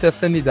 Melhor manter a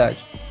sanidade.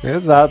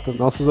 Exato.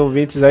 Nossos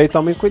ouvintes aí,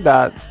 tomem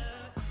cuidado.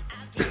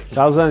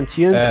 Tchau,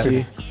 Zantinha.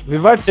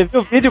 Vivardo, você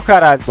viu o vídeo,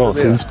 caralho? Bom,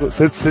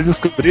 vocês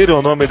descobriram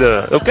o nome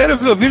da... Eu quero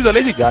ver o vídeo da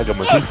Lady Gaga,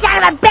 mano. Vocês...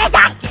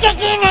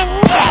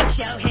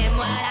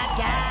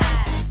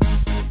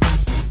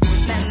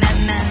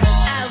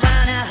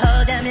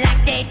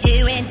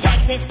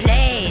 Play